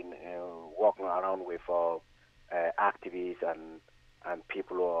 and we've been walking around with activists and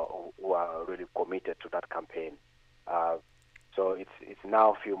people who are really committed to that campaign. So it's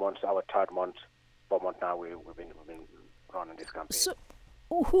now a few months, our third month, 4 months now. We've been running this campaign. So,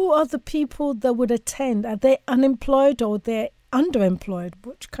 who are the people that would attend? Are they unemployed or they're underemployed?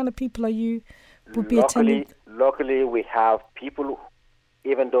 Which kind of people would be attending? Locally, we have people who,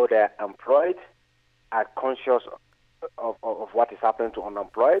 even though they're employed, are conscious of what is happening to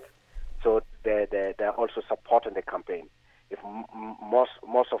unemployed. So they're also supporting the campaign. If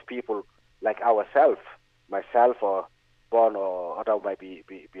most of people like ourselves, myself or Bon or other might be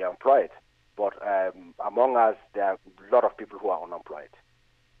employed, but among us there are a lot of people who are unemployed.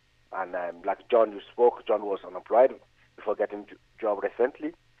 And like John, you spoke. John was unemployed before getting a job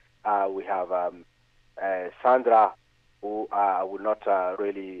recently. We have Sandra, who I will not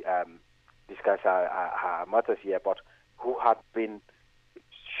really discuss her matters here, but who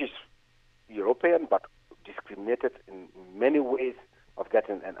she's European, but discriminated in many ways of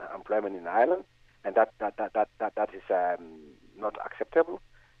getting an employment in Ireland, and that is not acceptable.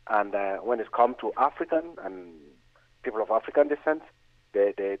 And when it comes to African and people of African descent,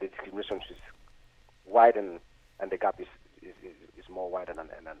 the discrimination is widened, and the gap is more widened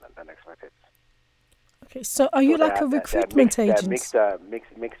than expected. Okay, so are you like a recruitment agent? Mixed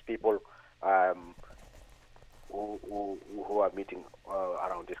people who are meeting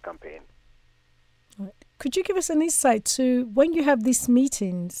around this campaign. Right. Could you give us an insight to when you have these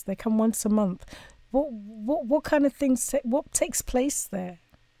meetings? They come once a month. What kind of things? What takes place there?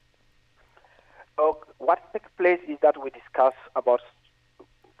 What takes place is that we discuss about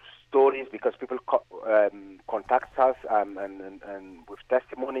stories, because people contact us and with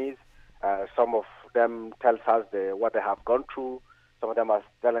testimonies. Some of them tell us what they have gone through. Some of them are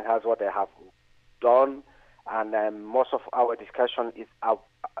telling us what they have done, and most of our discussion is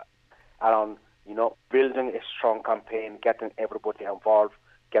around building a strong campaign, getting everybody involved,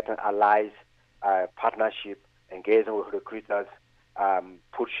 getting allies, partnership, engaging with recruiters,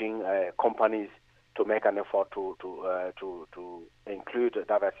 pushing companies to make an effort to include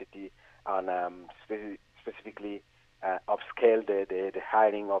diversity and specifically upscale the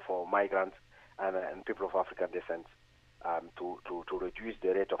hiring of migrants and people of African descent to reduce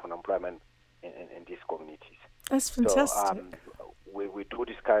the rate of unemployment in these communities. That's fantastic. So we do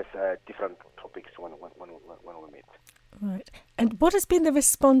discuss different topics when we meet. Right. And what has been the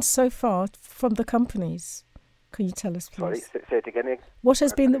response so far from the companies? Can you tell us, please? Sorry, say it again.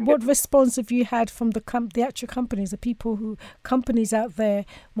 What response have you had from the actual companies, the companies out there,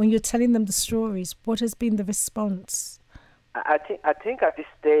 when you're telling them the stories? What has been the response? I think at this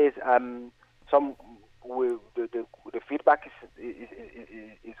stage, the feedback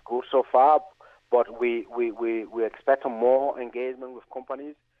is good so far, but we expect more engagement with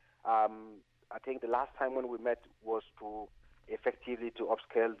companies. I think the last time when we met was to effectively to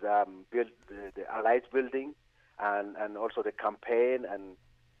upscale build the allies building and also the campaign and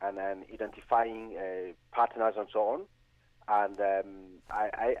and identifying partners and so on. And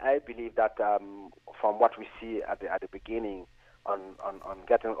I believe that from what we see at the beginning, on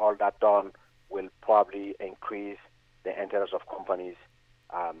getting all that done will probably increase the interest of companies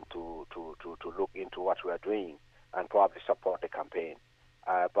to look into what we are doing and probably support the campaign.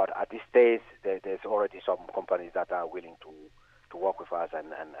 But at this stage, there's already some companies that are willing to work with us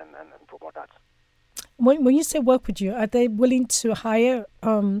and promote that. When you say work with you, are they willing to hire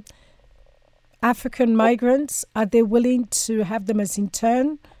African migrants? Are they willing to have them as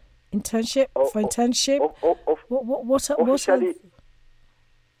internship?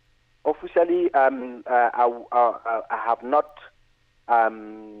 Officially, I have not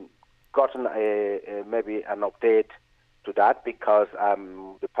gotten maybe an update to that, because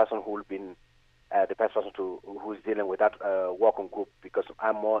the person who's dealing with that working group, because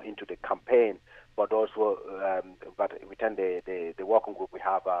I'm more into the campaign, but also but within the working group we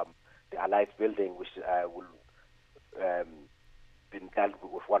have the Allies building, which will been dealt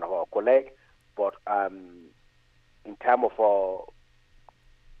with one of our colleagues. But in terms of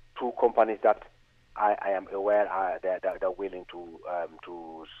two companies that I am aware they're willing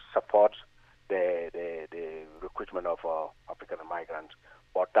to support the recruitment of African migrants,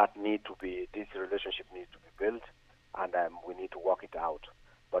 but this relationship needs to be built, and we need to work it out.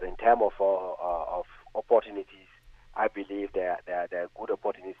 But in terms of opportunities, I believe there are good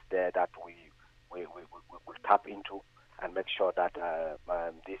opportunities there that we will tap into and make sure that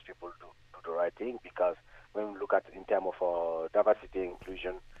these people do the right thing. Because when we look at in terms of diversity and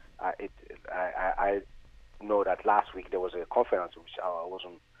inclusion, I know that last week there was a conference which I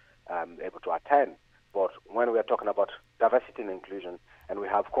wasn't able to attend. But when we are talking about diversity and inclusion, and we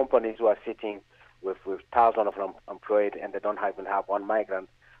have companies who are sitting with thousands of them employed, and they don't even have one migrant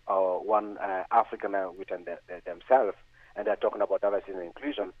or one African within themselves, and they're talking about diversity and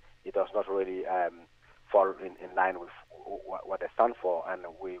inclusion, it does not really fall in line with what they stand for. And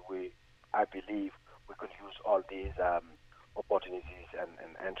I believe we could use all these opportunities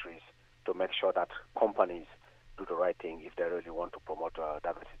and entries to make sure that companies do the right thing if they really want to promote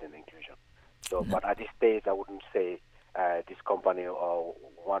diversity and inclusion. So, but at this stage, I wouldn't say this company or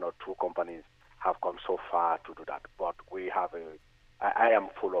one or two companies have come so far to do that. But I am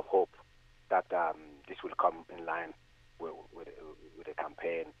full of hope that this will come in line with the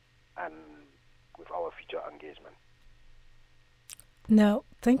campaign and with our future engagement. Now,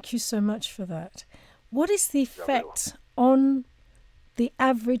 thank you so much for that. What is the effect on the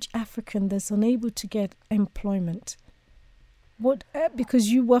average African that's unable to get employment?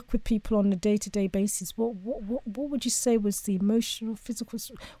 Because you work with people on a day-to-day basis, what would you say was the emotional, physical?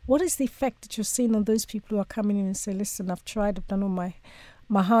 What is the effect that you're seeing on those people who are coming in and say, "Listen, I've tried, I've done all my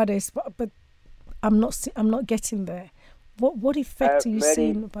hardest, but I'm not getting there." What effect are you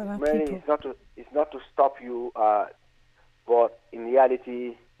seeing about our people? It's not to stop you, but in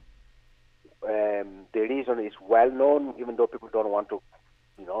reality, the reason is well known, even though people don't want to,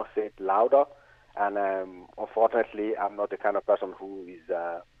 say it louder. And unfortunately, I'm not the kind of person who is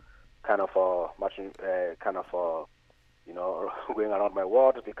going around my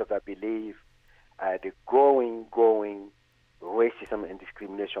words, because I believe the growing racism and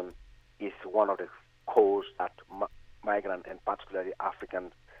discrimination is one of the causes that migrant and particularly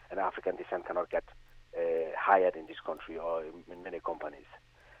African and African descent cannot get hired in this country or in many companies.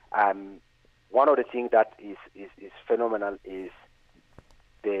 One of the things that is phenomenal is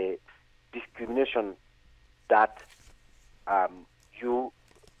the discrimination that you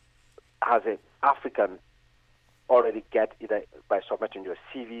as an African already get, either by submitting your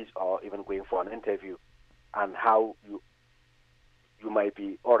CVs or even going for an interview, and how you might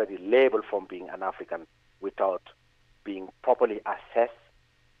be already labeled from being an African without being properly assessed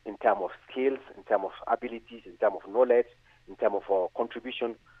in terms of skills, in terms of abilities, in terms of knowledge, in terms of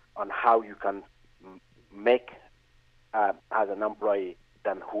contribution on how you can make as an employee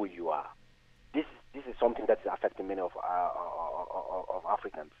than who you are. This is something that is affecting many of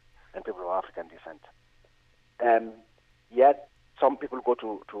Africans and people of African descent. Yet some people go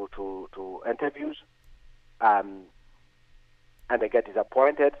to interviews and they get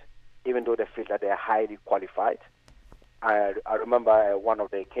disappointed, even though they feel that they are highly qualified. I remember one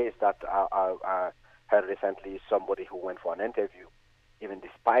of the cases that I heard recently. Somebody who went for an interview, even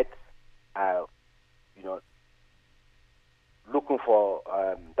despite looking for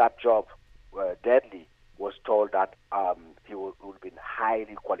that job deadly, was told that he would have been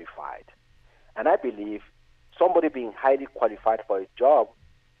highly qualified. And I believe somebody being highly qualified for a job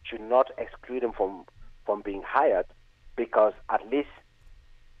should not exclude him from being hired, because at least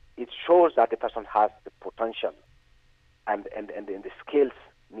it shows that the person has the potential and the skills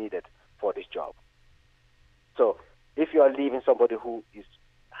needed for this job. So if you are leaving somebody who is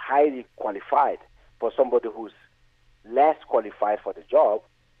highly qualified for somebody who's less qualified for the job,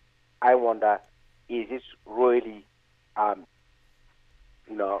 I wonder, is it really,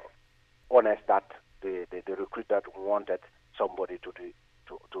 honest that the recruiter wanted somebody to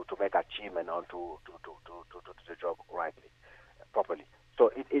make achievement and to do the job properly.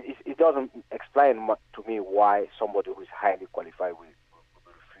 So it doesn't explain to me why somebody who is highly qualified will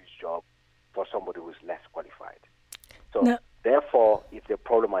refuse job for somebody who is less qualified. So therefore, it's a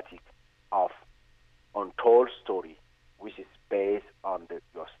problematic of untold story, which is based on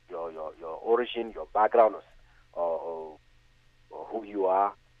your origin, your background, or who you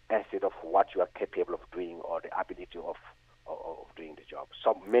are, instead of what you are capable of doing or the ability of doing the job.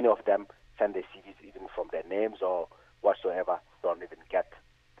 So many of them send their CVs even from their names or whatsoever, don't even get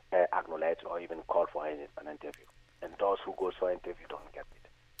acknowledged or even called for an interview. And those who go for an interview don't get it.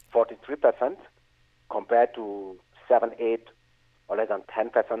 43% compared to 7, 8, or less than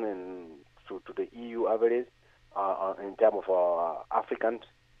 10% to the EU average in terms of Africans.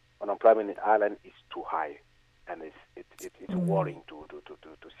 Unemployment in Ireland is too high, and it's worrying to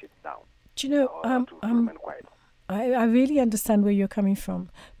sit down. Do you know, to remain quiet. I really understand where you're coming from,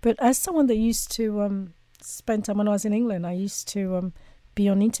 but as someone that used to spend time when I was in England, I used to be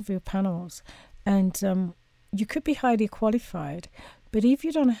on interview panels, and you could be highly qualified, but if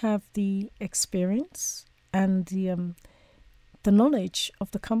you don't have the experience and the knowledge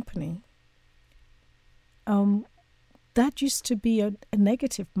of the company, that used to be a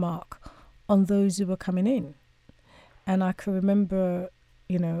negative mark on those who were coming in. And I can remember,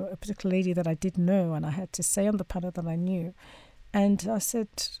 a particular lady that I did know, and I had to say on the panel that I knew. And I said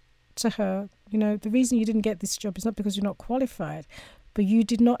to her, the reason you didn't get this job is not because you're not qualified, but you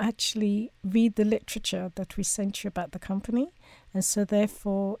did not actually read the literature that we sent you about the company. And so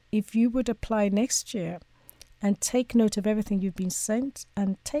therefore, if you would apply next year and take note of everything you've been sent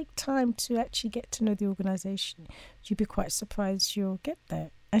and take time to actually get to know the organization, you'd be quite surprised you'll get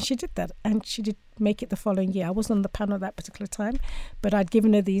there. And she did that, and she did make it the following year. I wasn't on the panel at that particular time, but I'd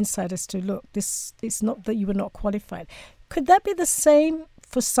given her the insight as to, look, it's not that you were not qualified. Could that be the same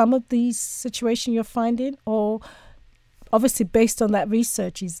for some of these situations you're finding? Or obviously based on that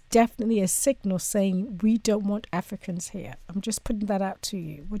research is definitely a signal saying we don't want Africans here. I'm just putting that out to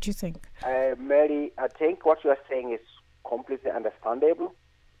you. What do you think? Mary, I think what you are saying is completely understandable.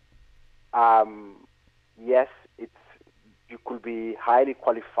 Yes, you could be highly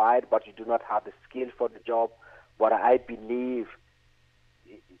qualified, but you do not have the skill for the job. What I believe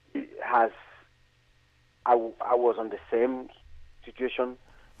I was on the same situation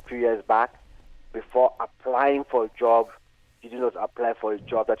a few years back. Before applying for a job, you do not apply for a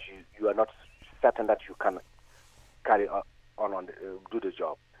job that you are not certain that you can carry on do the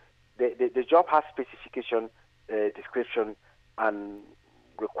job. The job has specification, description, and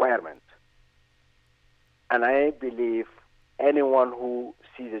requirement. And I believe anyone who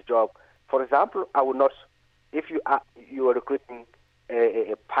sees a job, for example, I would not, if you are recruiting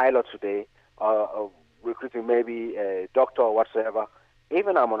a pilot today, or recruiting maybe a doctor or whatsoever,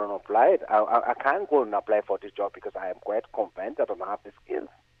 even I'm unemployed, I can't go and apply for this job because I am quite convinced I don't have the skills.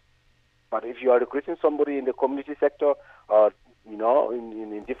 But if you are recruiting somebody in the community sector or,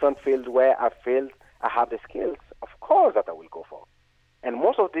 in different fields where I feel I have the skills, of course that I will go for. And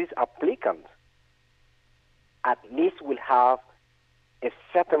most of these applicants at least will have a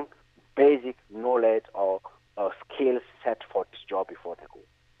certain basic knowledge or skills set for this job before they go.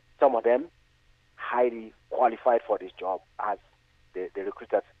 Some of them highly qualified for this job as the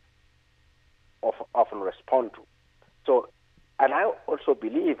recruiters often respond to. So, and I also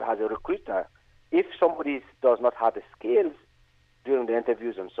believe as a recruiter, if somebody does not have the skills during the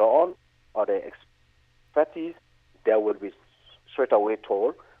interviews and so on, or the expertise, they will be straight away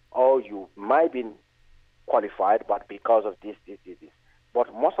told, oh, you might be qualified, but because of this.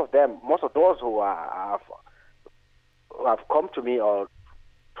 But most of those who have come to me or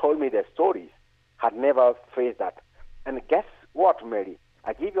told me their stories had never faced that. And guess what, Mary?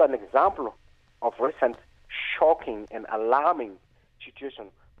 I give you an example of recent shocking and alarming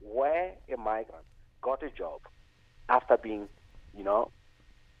situation where a migrant got a job after being,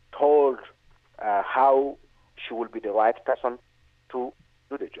 told how she will be the right person to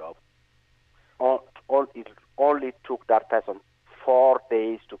do the job. It only took that person 4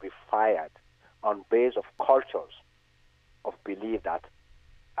 days to be fired on base of cultures of belief that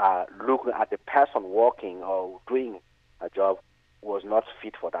looking at the person working or doing a job was not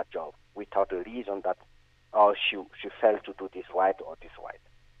fit for that job without a reason that she failed to do this right or this right.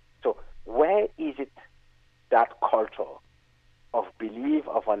 So where is it that culture of belief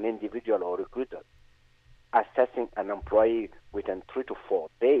of employee within 3 to 4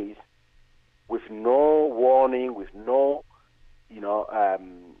 days, with no warning, with no,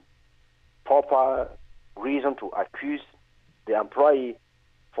 proper reason to accuse the employee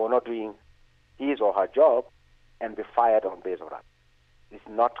for not doing his or her job, and be fired on base of that. It's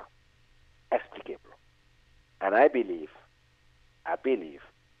not explicable. And I believe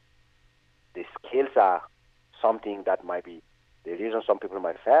the skills are something that might be the reason some people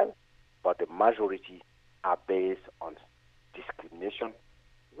might fail, but the majority are based on discrimination,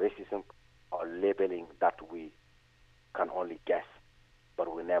 racism, or labeling that we can only guess,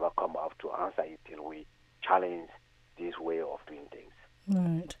 but we never come up to answer it till we challenge this way of doing things.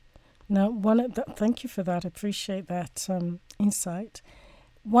 Right. Now, thank you for that. I appreciate that insight.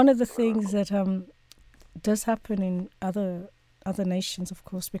 One of the things that does happen in other nations, of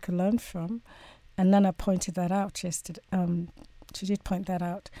course, we can learn from, and Nana pointed that out yesterday. She did point that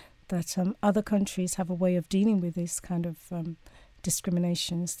out, that other countries have a way of dealing with this kind of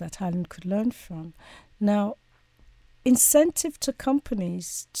discriminations that Ireland could learn from. Now, incentive to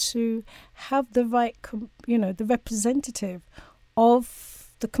companies to have the right, the representative of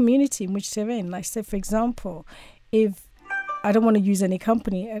the community in which they're in. Like, say, for example, if I don't want to use any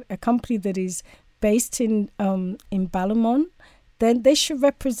company, a company that is based in Ballymun, then they should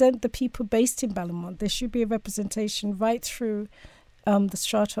represent the people based in Ballymun. There should be a representation right through the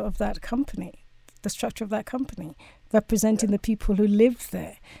structure of that company, representing the people who live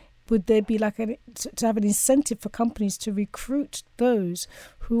there. Would there be to have an incentive for companies to recruit those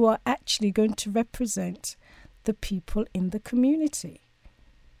who are actually going to represent the people in the community,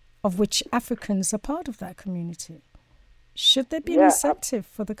 of which Africans are part of that community? Should there be an incentive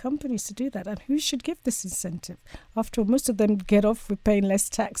for the companies to do that? And who should give this incentive? After all, most of them get off with paying less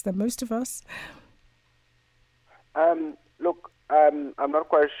tax than most of us. Look, I'm not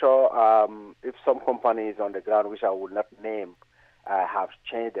quite sure if some companies on the ground, which I will not name, have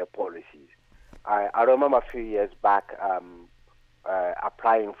changed their policies. I remember a few years back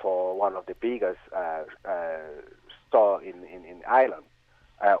applying for one of the biggest store in Ireland,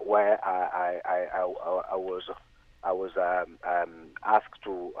 where I was asked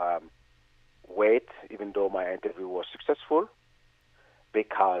to wait, even though my interview was successful,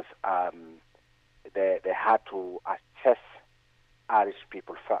 because they had to assess Irish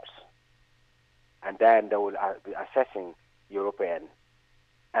people first, and then they will be assessing European.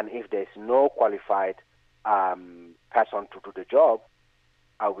 And if there's no qualified person to do the job,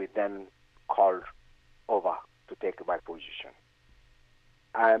 I will then called over to take my position.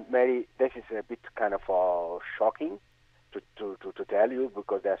 Mary, this is a bit kind of shocking to tell you,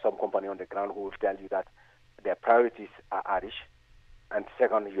 because there are some company on the ground who will tell you that their priorities are Irish, and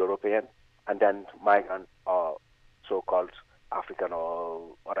second European, and then migrant or so-called African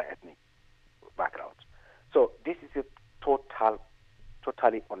or other ethnic backgrounds. So this is a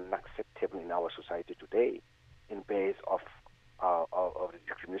totally unacceptable in our society today, in base of the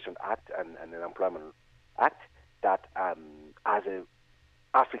Discrimination Act and the Employment Act, that as an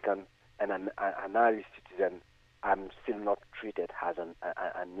African and an Irish citizen, I'm still not treated as an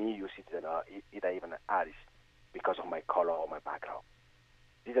EU citizen or even Irish because of my color or my background.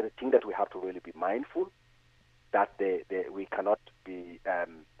 These are the things that we have to really be mindful, that we cannot be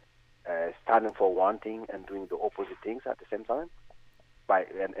standing for one thing and doing the opposite things at the same time.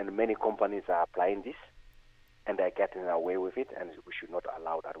 And many companies are applying this, and they're getting away with it, and we should not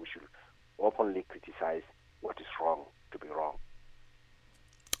allow that. We should openly criticize what is wrong to be wrong.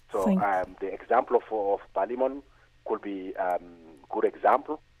 So the example of Ballymun could be a good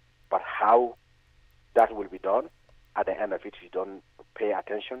example, but how that will be done, at the end of it, if you don't pay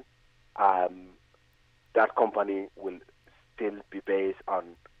attention, that company will still be based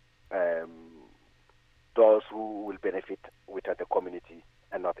on those who will benefit within the community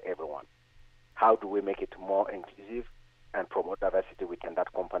and not everyone. How do we make it more inclusive and promote diversity within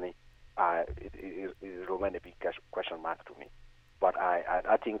that company? It remains a big question mark to me. But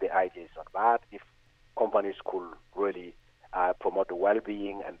I think the idea is not bad. If companies could really promote the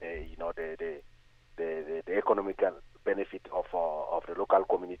well-being and the economical benefit of the local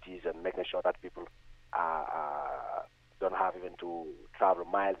communities, and making sure that people don't have even to travel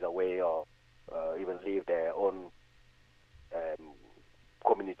miles away or even leave their own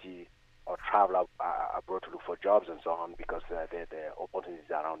community or travel abroad to look for jobs and so on, because the opportunities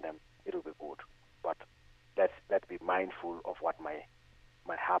around them, it will be good. But let's be mindful of what might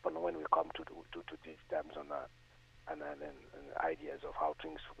happen when we come to these terms and ideas of how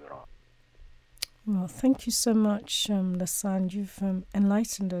things will be run. Well, thank you so much, Lassane. You've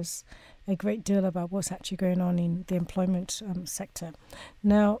enlightened us a great deal about what's actually going on in the employment sector.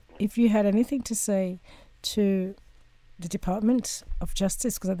 Now, if you had anything to say to the Department of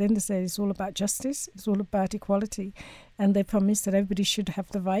Justice, because at the end of the day, it's all about justice, it's all about equality, and they promised that everybody should have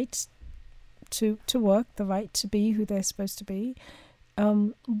the right to work, the right to be who they're supposed to be.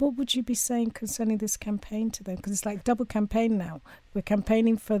 What would you be saying concerning this campaign to them? Because it's like double campaign now. We're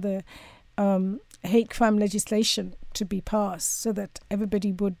campaigning for the hate crime legislation to be passed so that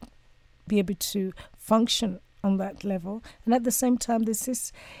everybody would be able to function on that level. And at the same time, there's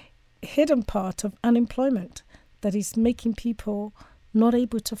this hidden part of unemployment that is making people not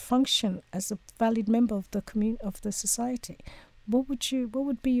able to function as a valid member of the of the society. What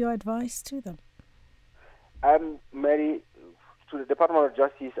would be your advice to them? Mary, to the Department of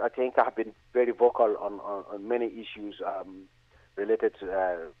Justice, I think I have been very vocal on many issues related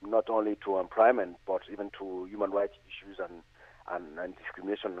not only to employment but even to human rights issues and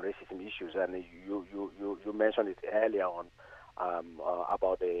discrimination and racism issues. And you mentioned it earlier on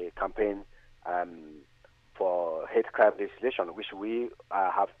about the campaign for hate crime legislation, which we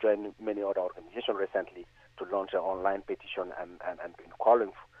have joined many other organizations recently to launch an online petition and been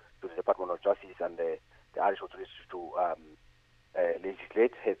calling to the Department of Justice and the Irish authorities to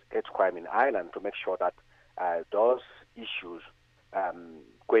legislate hate crime in Ireland to make sure that those issues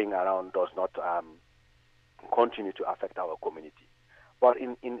going around does not continue to affect our community. But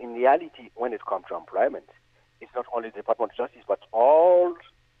in reality, when it comes to employment, it's not only the Department of Justice, but all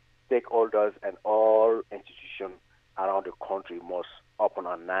stakeholders and all institutions around the country must open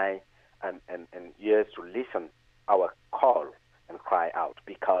an eye and ears to listen our call and cry out,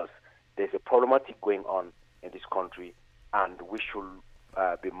 because there's a problematic going on in this country, and we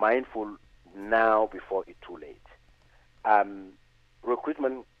should be mindful now before it's too late.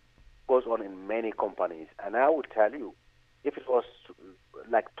 Recruitment goes on in many companies, and I would tell you, if it was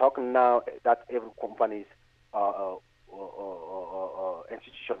like talking now that every company's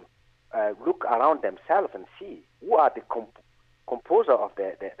institution look around themselves and see who are the composer of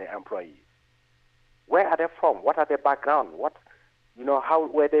the employees. Where are they from? What are their background? How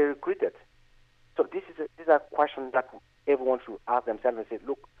were they recruited? So these are questions that everyone should ask themselves and say,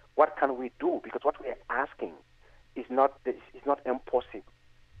 look, what can we do? Because what we are asking is not impossible.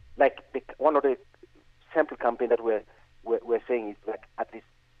 Like one of the simple campaign that we're saying is like at least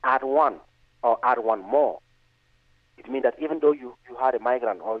add one or add one more. It means that even though you had a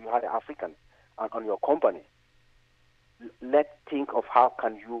migrant or you had an African on your company, let's think of how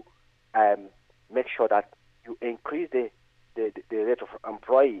can you make sure that you increase the rate of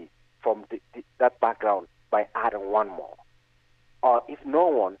employee from that background by adding one more. Or if no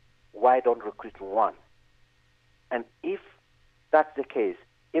one, why don't recruit one? And if that's the case,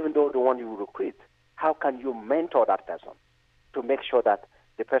 even though the one you recruit, how can you mentor that person to make sure that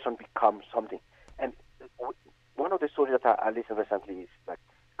the person becomes something? And one of the stories that I listened recently is like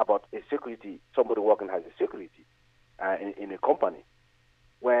about a security, somebody working as a security in a company,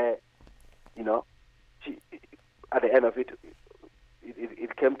 where, at the end of it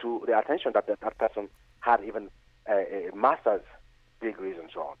came to the attention that that person had even a master's degrees and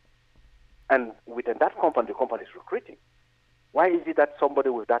so on. And within that company, the company is recruiting. Why is it that somebody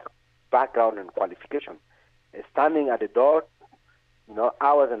with that background and qualification is standing at the door,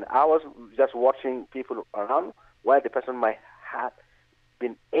 hours and hours, just watching people around, while the person might have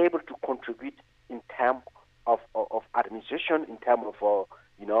been able to contribute in terms of administration, in terms of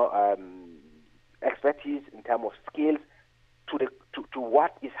expertise, in terms of skills, to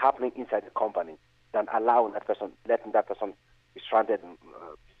what is happening inside the company, than allowing that person, letting that person be stranded and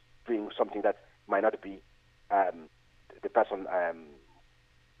doing something that might not be the person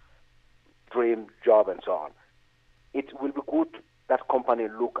dream job and so on. It will be good that company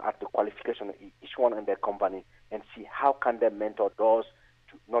look at the qualification of each one in their company and see how can they mentor those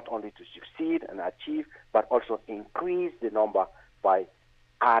to not only to succeed and achieve, but also increase the number by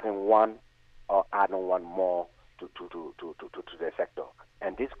adding one or adding one more to their sector.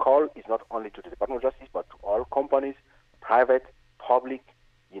 And this call is not only to the Department of Justice, but to all companies, private, public,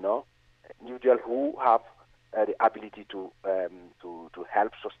 individuals who have the ability to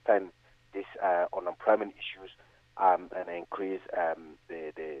help sustain this unemployment issues and increase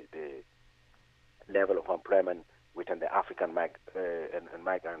the level of employment within the African and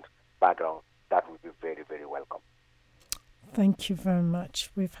migrant background. That would be very, very welcome. Thank you very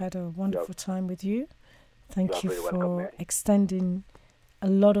much. We've had a wonderful time with you. Thank you for welcome, extending a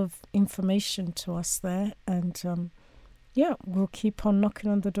lot of information to us there. And we'll keep on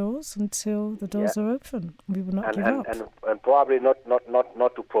knocking on the doors until the doors are open. We will not give up. And probably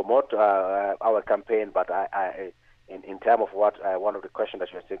not to promote our campaign, but in terms of what one of the questions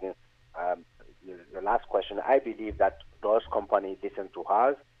that you're taking, the last question, I believe that those companies listen to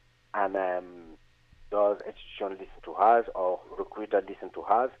us and does institution listen to us or recruiter listen to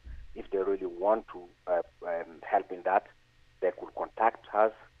us? If they really want to help in that, they could contact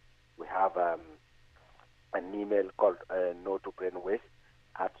us. We have an email called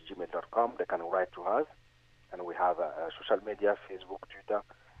no2brainwaste@gmail.com. They can write to us. And we have social media, Facebook, Twitter.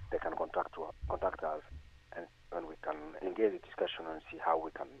 They can contact us, and we can engage in discussion and see how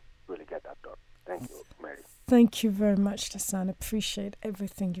we can really get that done. Thank you, Mary. Thank you very much, Lassane. Appreciate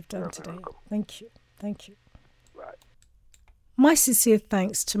everything you've done today. Welcome. Thank you. Thank you. Right. My sincere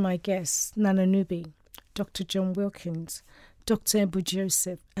thanks to my guests, Nana Nubi, Dr. John Wilkins, Dr. Ebou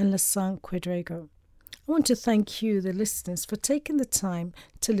Joseph, and Lassane Ouedraogo. I want to thank you, the listeners, for taking the time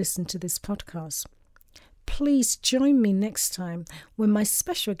to listen to this podcast. Please join me next time when my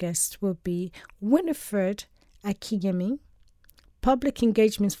special guest will be Winifred Akiyemi, Public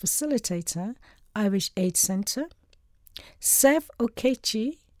Engagements Facilitator, Irish Aid Centre, Seth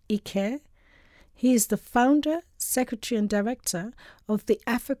Okechi Ike. He is the founder, secretary and director of the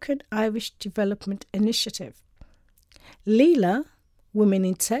African Irish Development Initiative. Leela, Women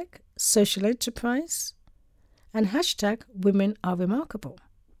in Tech, Social Enterprise, and hashtag Women Are Remarkable.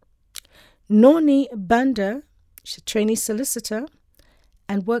 Noni Banda, she's a trainee solicitor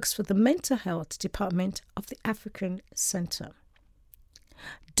and works for the Mental Health Department of the African Centre.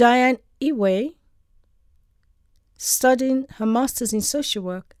 Diane Iwe, studying her Master's in Social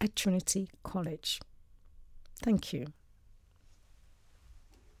Work at Trinity College. Thank you.